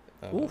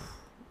 and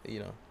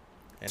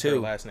her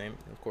last name,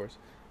 of course.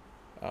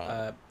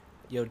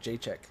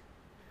 Jacek.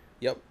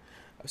 Yep.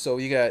 So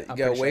you got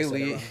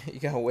Weili, you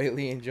got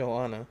Weili and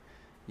Joanna,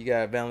 you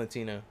got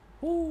Valentina,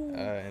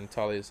 and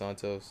Talia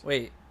Santos.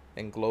 Wait.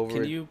 And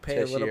Glover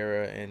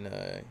Teixeira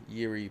and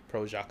Yuri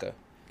Prochazka.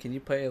 Can you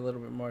pay a little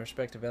bit more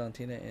respect to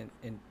Valentina and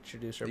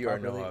introduce her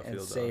properly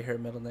and say her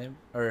middle name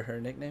or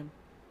her nickname?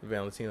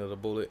 Valentina the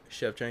Bullet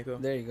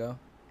Shevchenko. There you go.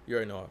 You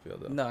already know how I feel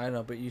though. No, I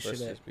know, but you should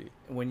have.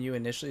 When you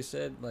initially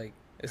said like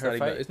it's not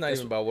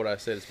even about what I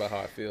said. It's about how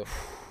I feel,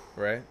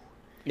 right?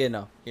 Yeah,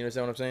 no. You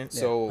understand what I'm saying? Yeah,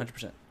 so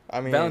 100%. I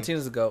mean,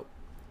 Valentina's the GOAT.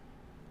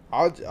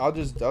 I'll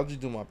just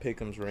do my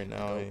pick'ems right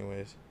now,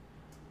 anyways.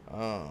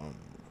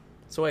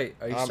 So wait,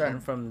 are you starting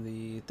from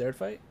the third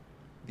fight?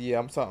 Yeah,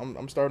 I'm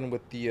starting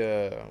with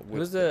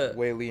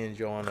Weili and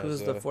Joanna.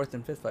 Who's the fourth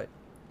and fifth fight?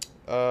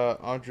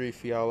 Andre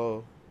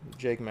Fiallo,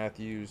 Jake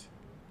Matthews,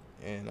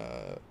 and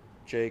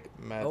Jake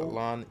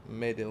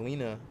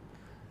Medellina,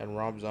 and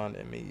Ramzan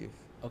Emeev.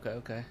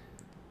 Okay.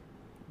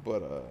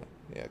 But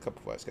yeah, a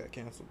couple fights got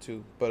canceled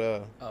too. But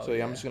Oh, so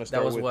yeah, I'm just gonna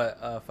start that was with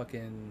what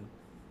fucking.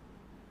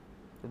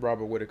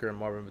 Robert Whitaker and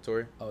Marvin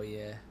Vittori. Oh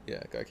yeah. Yeah,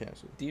 it got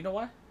canceled. Do you know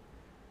why?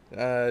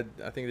 I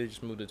think they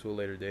just moved it to a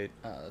later date.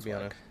 That's to be whack.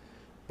 honest.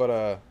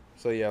 But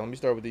so yeah, let me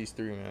start with these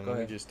three, man. Go Let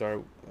ahead. me just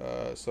start.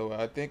 So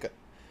I think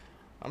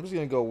I'm just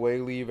gonna go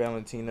Whaley,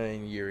 Valentina,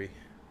 and Yuri.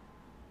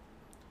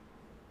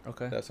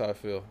 Okay. That's how I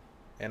feel.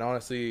 And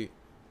honestly,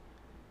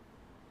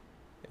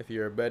 if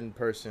you're a betting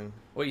person,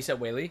 What you said,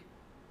 Whaley?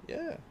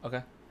 yeah.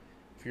 Okay.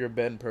 If you're a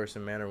betting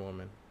person, man or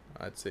woman,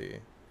 I'd say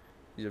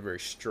these are very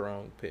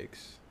strong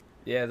picks.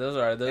 Yeah, those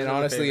are. Those And are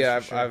honestly, the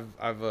I've, favorites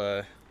for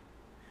sure.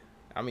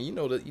 I mean, you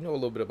know a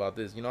little bit about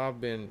this.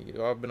 I've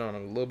been on a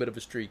little bit of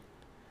a streak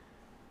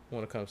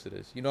when it comes to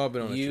this. I've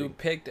been on a You streak.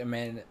 picked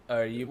Amanda,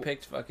 or you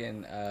picked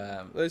fucking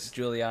Let's-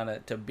 Juliana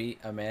to beat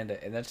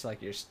Amanda, and that's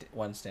like your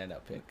one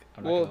standout pick.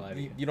 I'm not Well, gonna lie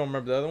to you. you don't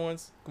remember the other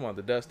ones? Come on,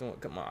 the Dustin one.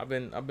 Come on, I've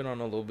been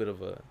on a little bit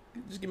of a.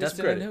 Just give me Dustin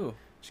some credit. and who?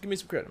 Just give me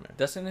some credit, man.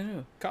 Dustin and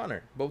who?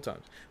 Connor, both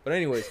times. But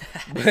anyways,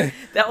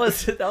 that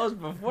was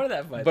before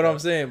that fight. but though. I'm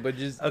saying, but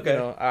just Okay.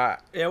 I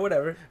Yeah,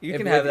 whatever. You if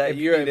can you- have that. If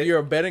You you're need it. if you're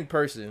a betting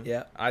person,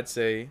 Yeah. I'd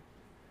say,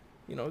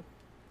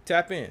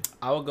 tap in,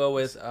 I will go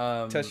with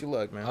test your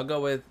luck, man. I'll go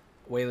with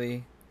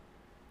Whaley,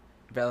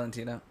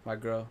 Valentina, my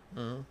girl. hmm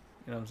You know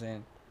what I'm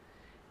saying?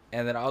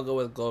 And then I'll go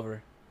with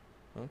Glover.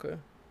 Okay,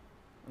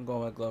 I'm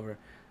going with Glover.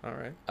 all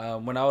right.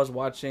 When I was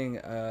watching,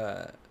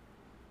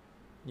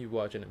 You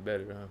watching it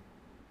better, huh?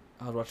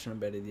 I was watching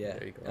Embedded, yeah,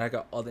 There you go. and I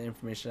got all the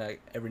information I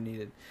ever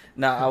needed.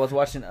 Now I was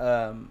watching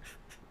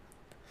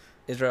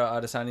Israel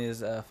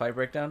Adesanya's fight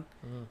breakdown,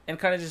 Mhm. and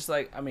kind of just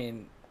like, I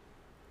mean,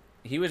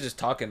 he was just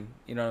talking,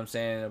 you know what I'm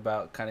saying,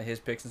 about kind of his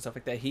picks and stuff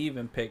like that. He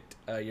even picked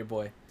your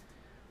boy,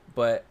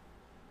 but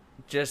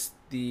just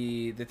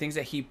the things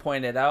that he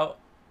pointed out,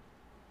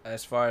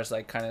 as far as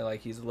like kind of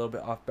like he's a little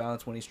bit off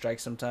balance when he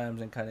strikes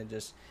sometimes, and kind of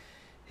just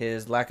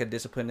his lack of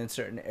discipline in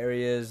certain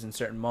areas and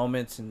certain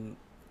moments, and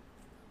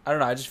I don't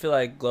know. I just feel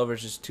like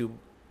Glover's just too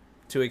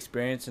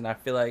experienced, and I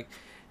feel like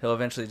he'll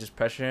eventually just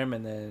pressure him,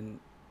 and then,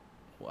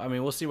 I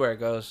mean, we'll see where it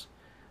goes,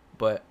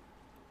 but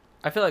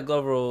I feel like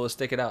Glover will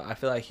stick it out. I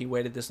feel like he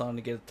waited this long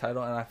to get the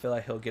title, and I feel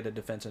like he'll get a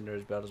defense under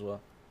his belt as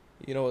well.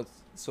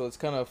 It's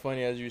kind of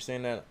funny as you're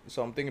saying that.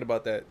 So I'm thinking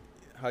about that,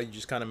 how you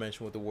just kind of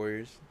mentioned with the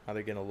Warriors, how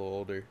they're getting a little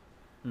older.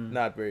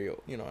 Not very,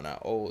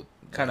 not old.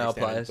 Kinda by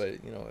standards, applies.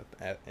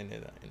 But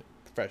in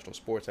professional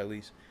sports at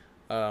least.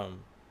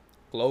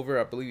 Glover,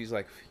 I believe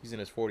he's in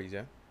his 40s,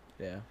 yeah.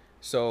 Yeah.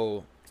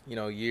 So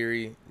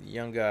Yuri,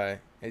 young guy,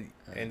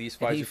 and these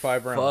fights he are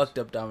 5 rounds. fucked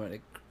up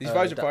Dominic. These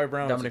fights are 5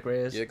 rounds. Dominic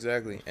Reyes. Yeah,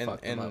 exactly.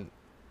 Fucked him up. And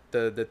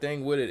the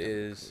thing with it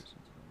is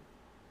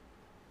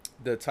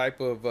the type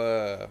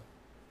of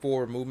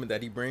forward movement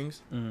that he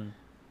brings,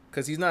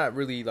 because he's not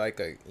really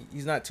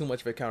he's not too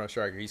much of a counter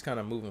striker. He's kind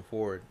of moving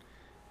forward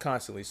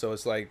constantly. So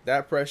it's like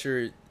that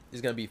pressure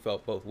is gonna be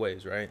felt both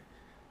ways, right?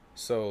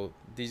 So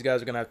these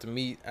guys are gonna have to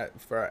meet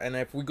and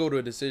if we go to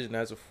a decision,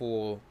 that's a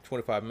full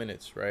 25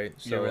 minutes, right?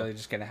 So You're really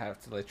just gonna have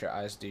to let your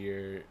eyes do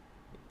your,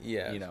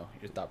 yeah, your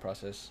thought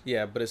process.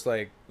 yeah. But it's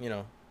like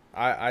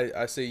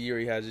I say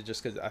Yuri has it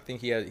just because I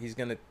think he's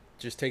gonna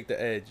just take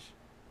the edge.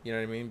 You know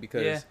what I mean?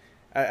 Because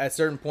at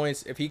certain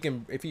points, if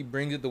he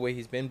brings it the way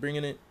he's been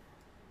bringing it,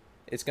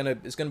 it's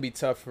gonna be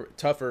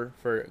tougher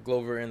for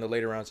Glover in the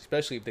later rounds,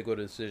 especially if they go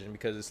to decision.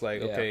 Because it's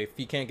like, okay, if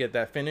he can't get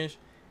that finish,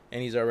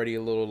 and he's already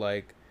a little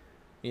a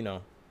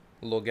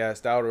little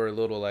gassed out, or a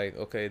little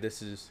okay,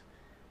 this is,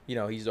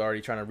 he's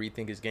already trying to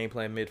rethink his game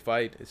plan mid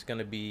fight. It's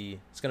gonna be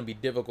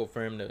difficult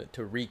for him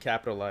to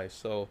recapitalize.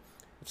 So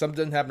if something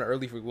doesn't happen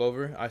early for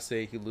Glover, I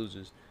say he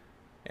loses,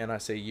 and I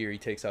say Yuri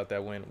takes out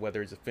that win,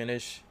 whether it's a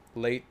finish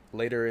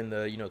later in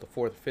the the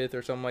 4th, 5th,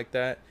 or something like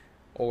that,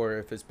 or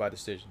if it's by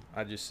decision.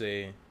 I just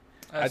say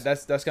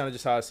that's kind of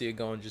just how I see it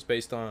going, just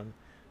based on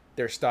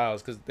their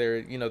styles, because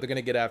they're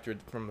gonna get after it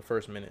from the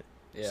first minute.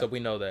 Yeah. So we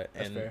know that,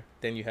 That's and fair.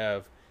 then you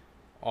have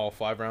all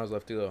 5 rounds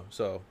left to go.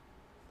 So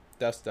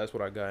that's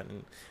what I got,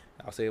 and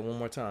I'll say it one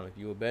more time: if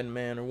you a betting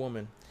man or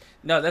woman,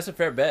 No, that's a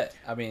fair bet.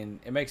 I mean,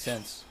 it makes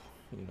sense.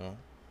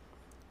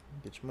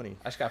 get your money.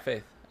 I just got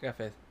faith. I got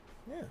faith,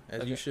 Yeah,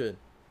 as Okay. you should.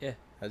 Yeah.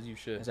 as you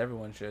should. as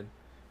everyone should.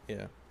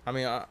 Yeah. I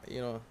mean,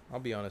 I'll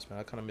be honest, man.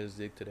 I kind of miss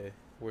Zig today.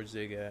 Where's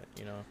Zig at?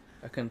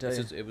 I couldn't tell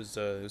you. It was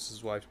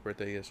his wife's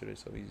birthday yesterday,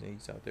 so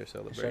he's out there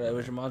celebrating. Shout out. It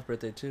was man. your mom's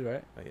birthday too,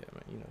 right? Oh, yeah,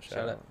 man.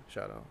 Shout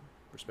Shout out,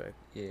 respect,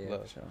 Yeah.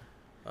 Love. Sure.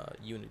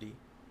 unity,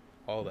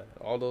 all that,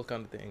 all those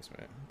kind of things,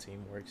 man.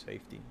 Teamwork,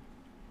 safety,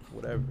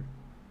 whatever.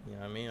 You know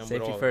what I mean? I'm with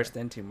Safety all first, that.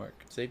 then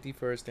teamwork. Safety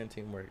first, then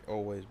teamwork,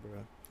 always, bro.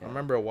 Yeah. I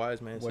remember a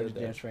wise man Where's said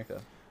James that.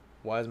 Franco?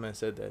 Wise man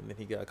said that, and then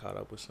he got caught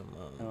up with some.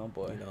 Oh,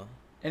 boy. You know,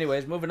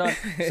 Anyways, moving on.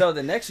 So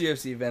the next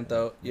UFC event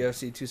though,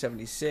 UFC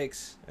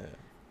 276.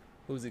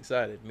 who's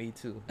excited? Me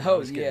too. Oh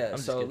I'm just kidding. yeah. I'm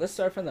just So kidding. let's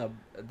start from the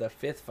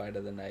 5th fight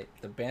of the night,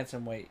 the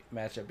bantamweight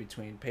matchup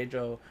between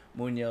Pedro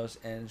Munoz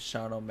and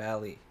Sean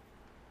O'Malley.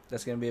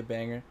 That's gonna be a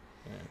banger.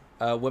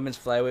 Yeah. Women's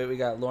flyweight, we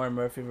got Lauren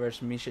Murphy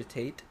versus Misha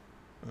Tate,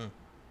 Mm.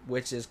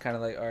 which is kind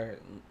of like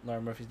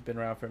Lauren Murphy's been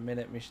around for a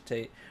minute. Misha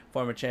Tate,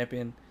 former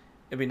champion.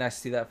 it'd be nice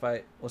to see that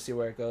fight. We'll see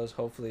where it goes.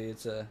 Hopefully,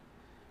 it's a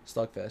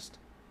slugfest,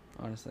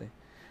 honestly.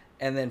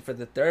 And then for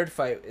the third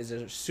fight is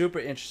a super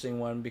interesting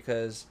one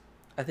because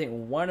I think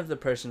one of the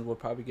persons will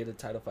probably get a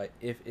title fight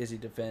if Izzy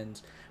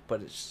defends,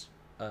 but it's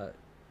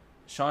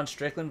Sean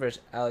Strickland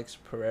versus Alex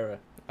Pereira.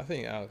 I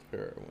think Alex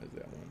Pereira wins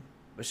that one.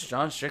 But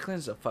Sean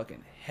Strickland's a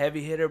fucking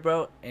heavy hitter,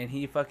 bro, and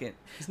he's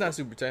not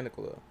super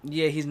technical though.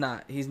 Yeah, he's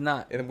not. He's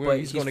And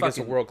he's going against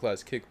a world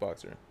class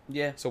kickboxer.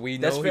 Yeah. So we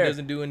know he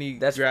doesn't do any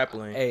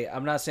grappling. Hey,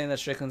 I'm not saying that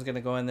Strickland's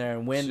gonna go in there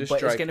and win,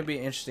 but it's gonna be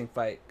an interesting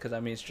fight because I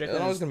mean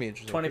Strickland is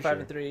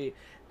 25-3,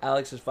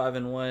 Alex is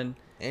 5-1,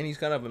 and he's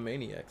kind of a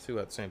maniac too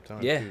at the same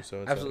time. Yeah, too,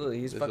 so absolutely,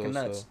 he's fucking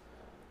nuts.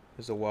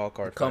 It's a wild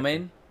card.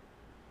 Co-main,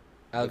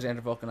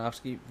 Alexander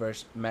Volkanovski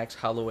versus Max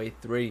Holloway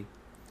 3.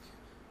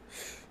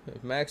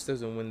 If Max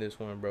doesn't win this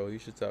one, bro, you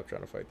should stop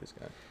trying to fight this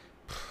guy.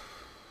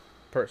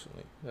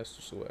 Personally, that's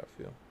just the way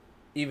I feel.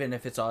 Even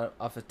if it's off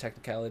of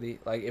technicality,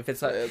 like if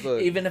it's like,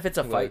 even if it's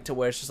a fight to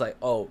where it's just like,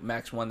 oh,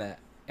 Max won that,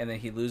 and then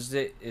he loses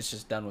it, it's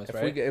just done with,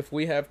 right? If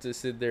we have to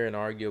sit there and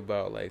argue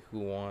about like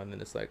who won,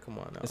 then it's like, come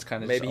on now. It's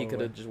kind of maybe he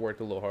could have just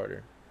worked a little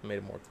harder, made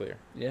it more clear.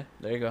 Yeah,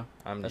 there you go.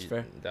 That's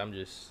fair.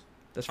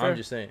 That's fair. I'm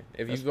just saying,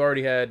 if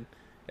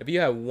you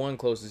have one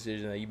close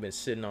decision that you've been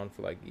sitting on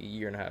for like a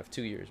year and a half,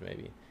 2 years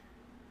maybe,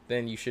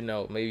 then you should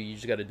know maybe you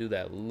just got to do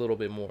that a little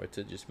bit more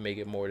to just make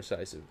it more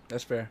decisive.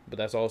 That's fair. But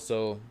that's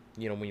also,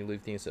 when you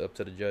leave things up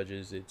to the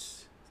judges,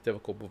 it's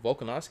difficult. But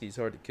Volkanovski's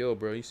hard to kill,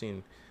 bro. You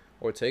seen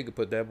Ortega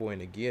put that boy in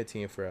the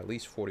guillotine for at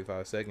least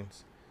 45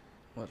 seconds.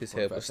 His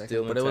head was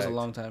still intact. But it was a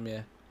long time,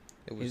 yeah.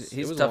 He's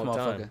a tough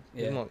motherfucker.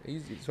 Yeah.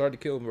 He's hard to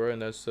kill, bro,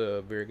 and that's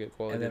very good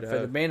quality. And then for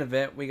the main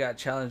event, we got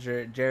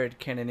challenger Jared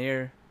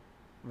Cannonier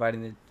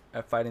fighting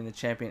the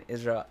champion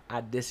Israel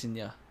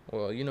Adesanya.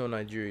 Well,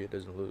 Nigeria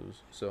doesn't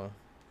lose, so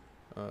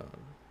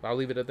I'll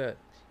leave it at that.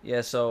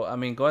 Yeah, so I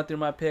mean, going through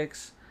my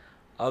picks,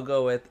 I'll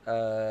go with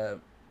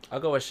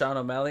Sean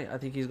O'Malley. I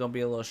think he's gonna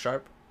be a little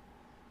sharp.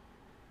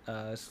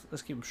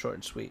 Let's keep him short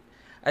and sweet.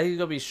 I think he's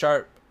gonna be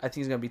sharp. I think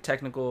he's gonna be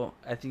technical.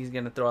 I think he's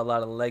gonna throw a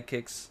lot of leg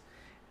kicks,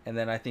 and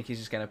then I think he's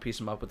just gonna piece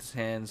him up with his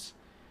hands.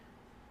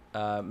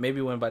 Maybe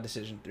win by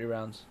decision, 3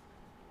 rounds.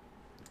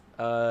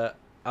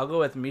 I'll go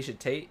with Miesha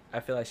Tate.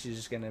 I feel like she's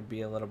just gonna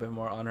be a little bit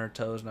more on her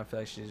toes, and I feel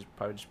like she's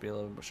probably just be a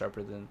little bit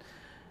sharper than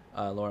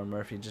Lauren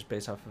Murphy, just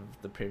based off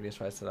of the previous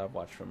fights that I've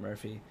watched from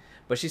Murphy.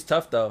 But she's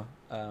tough though.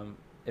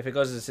 If it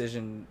goes to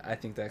decision, I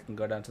think that can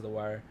go down to the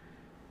wire.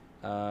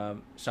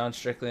 Sean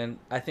Strickland,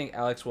 I think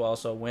Alex will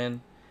also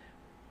win.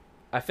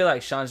 I feel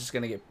like Sean's just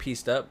gonna get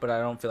pieced up, but I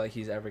don't feel like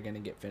he's ever gonna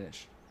get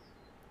finished.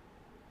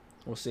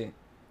 We'll see.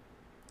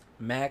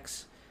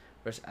 Max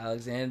versus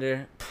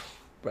Alexander,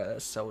 bro,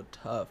 that's so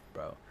tough,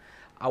 bro.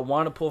 I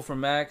want to pull for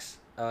Max.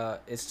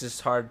 It's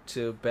just hard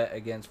to bet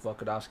against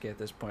Volkanovski at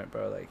this point,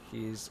 bro. Like,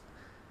 he's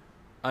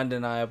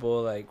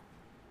undeniable, like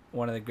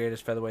one of the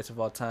greatest featherweights of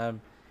all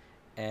time,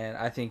 and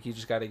I think you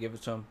just got to give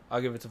it to him.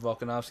 I'll give it to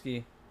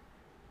Volkanovski.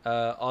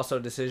 Also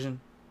decision.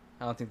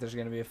 I don't think there's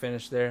gonna be a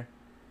finish there.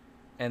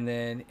 And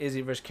then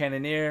Izzy versus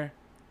Cannonier.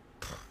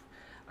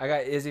 I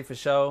got Izzy for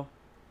show.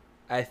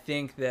 I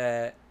think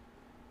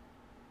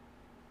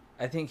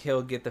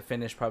he'll get the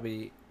finish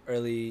probably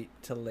early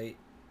to late,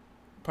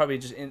 probably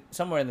just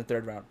somewhere in the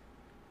 3rd round.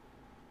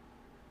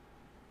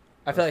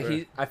 I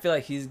feel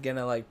like he's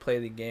gonna like play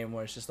the game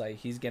where it's just like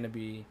he's gonna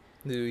be.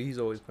 Dude, he's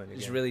always playing the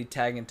game. Just really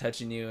tagging,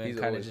 touching you, and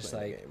kind of just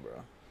like. Game,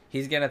 bro.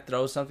 He's gonna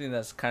throw something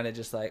that's kind of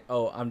just like,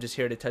 oh, I'm just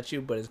here to touch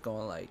you, but it's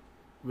going like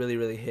really,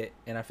 really hit.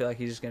 And I feel like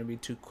he's just gonna be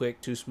too quick,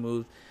 too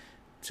smooth,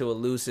 too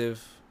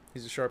elusive.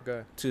 He's a sharp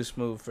guy. Too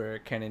smooth for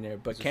Cannonier,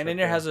 but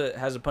Cannonier has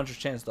a puncher's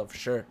chance though for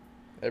sure.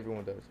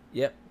 Everyone does.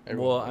 Yep.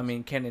 Everyone does. I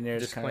mean, Cannonier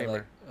is kind of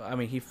like. I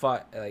mean, he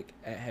fought like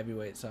at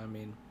heavyweight, so I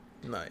mean.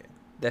 Not yet.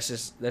 That's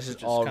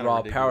just all raw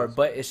ridiculous. Power,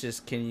 but it's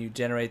just, can you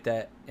generate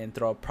that and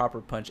throw a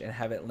proper punch and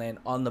have it land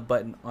on the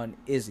button on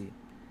Izzy?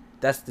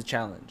 That's the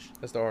challenge.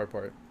 That's the hard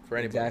part for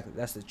anybody. Exactly,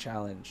 that's the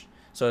challenge.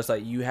 So it's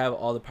like you have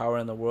all the power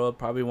in the world,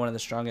 probably one of the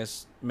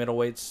strongest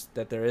middleweights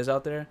that there is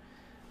out there.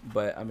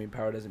 But I mean,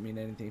 power doesn't mean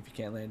anything if you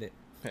can't land it.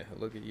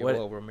 Look at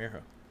Yoel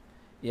Romero.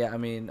 Yeah, I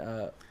mean,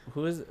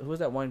 who is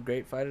that one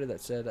great fighter that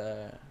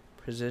said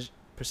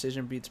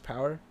precision beats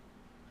power?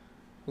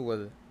 Who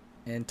was it?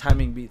 And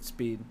timing beats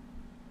speed.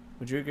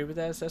 Would you agree with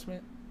that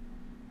assessment?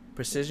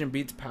 Precision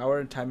beats power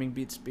and timing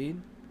beats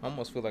speed? I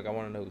almost feel like I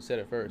want to know who said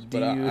it first.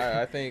 But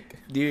I think...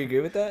 Do you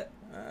agree with that?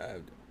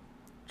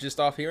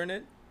 Just off hearing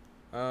it?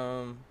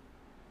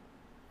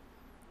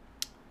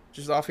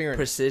 Just off hearing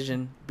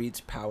Precision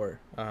beats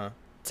power. Uh-huh.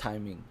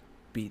 Timing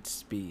beats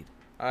speed.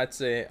 I'd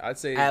say...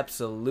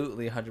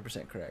 Absolutely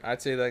 100% correct.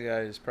 I'd say that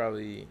guy is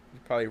probably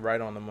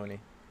right on the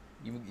money.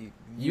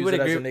 You would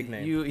agree as a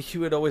nickname. You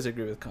would always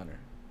agree with Connor.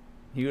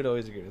 You would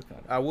always agree with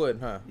Connor. I would,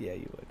 huh? Yeah,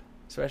 you would.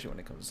 Especially when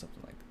it comes to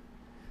something like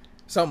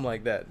that. Something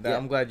like that. Yeah.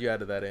 I'm glad you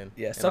added that in.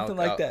 Yeah, something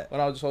like that.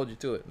 And I'll just hold you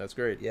to it. That's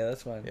great. Yeah,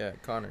 that's fine. Yeah,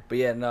 Connor. But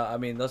yeah, no, I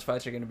mean, those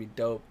fights are going to be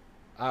dope.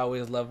 I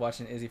always love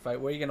watching Izzy fight.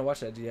 Where are you going to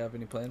watch that? Do you have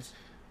any plans?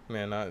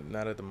 Man,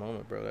 not at the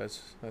moment, bro.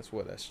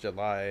 That's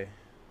July.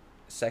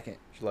 2nd.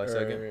 July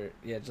 2nd?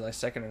 Yeah, July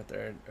 2nd or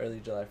 3rd. Early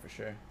July for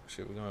sure.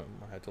 Shit, we're gonna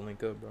have to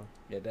link up, bro.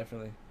 Yeah,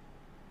 definitely.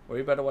 Where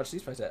you about to watch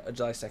these fights at?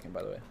 July 2nd,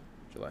 by the way.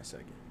 July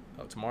 2nd.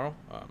 Oh, tomorrow?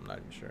 I'm not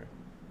even sure.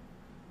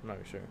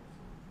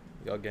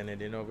 Y'all getting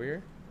it in over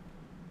here?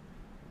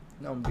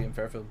 No, I'm gonna be in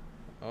Fairfield.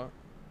 Oh,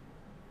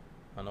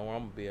 I know where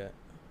I'm gonna be at.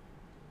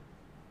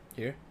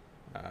 Here?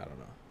 I don't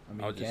know. I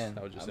mean, I you was can.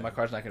 just My saying.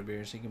 car's not gonna be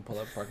here, so you can pull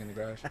up, park in the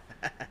garage.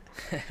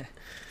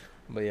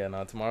 But yeah,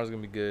 no, tomorrow's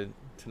gonna be good.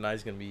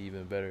 Tonight's gonna be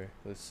even better.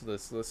 Let's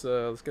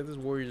get this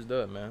Warriors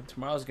dub, man.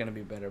 Tomorrow's gonna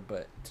be better,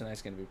 but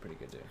tonight's gonna be pretty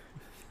good too.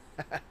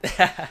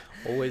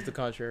 Always the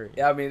contrary.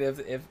 Yeah, I mean,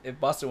 if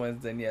Boston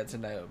wins, then yeah,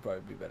 tonight will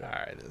probably be better. All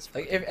right, that's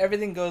Like if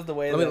everything goes the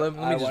way let me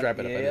I just want, wrap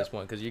it up at this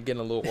point because you're getting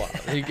a little wild.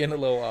 You're getting a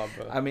little wild,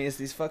 bro. I mean, it's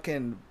these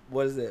fucking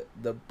what is it?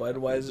 The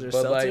Budweiser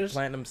Bud Light seltzers,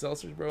 Platinum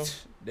seltzers, bro.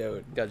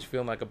 dude. Got you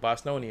feeling like a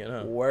Bostonian,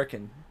 huh?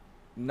 Working.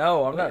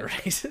 No, I'm not Wait.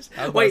 racist.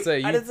 I was about Wait, to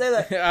say, I didn't say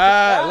that. Look,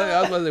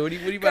 I was about to say, what are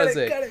you about to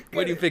say?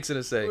 What are you fixing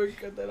to say? We're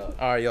cut that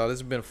off. All right, y'all. This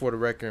has been For the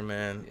Record,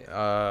 man.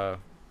 Yeah.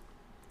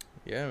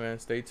 Yeah, man.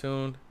 Stay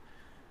tuned.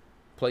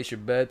 Place your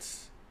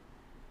bets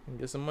and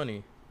get some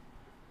money,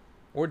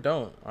 or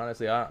don't.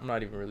 Honestly, I'm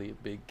not even really a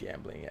big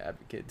gambling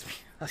advocate. To be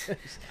honest.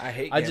 I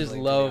hate. I just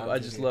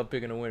love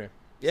picking a winner.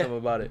 Yeah. Something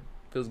about it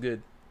feels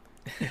good.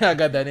 I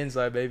got that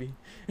inside, baby.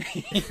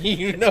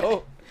 You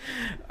know.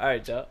 All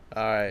right, y'all.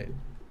 All right.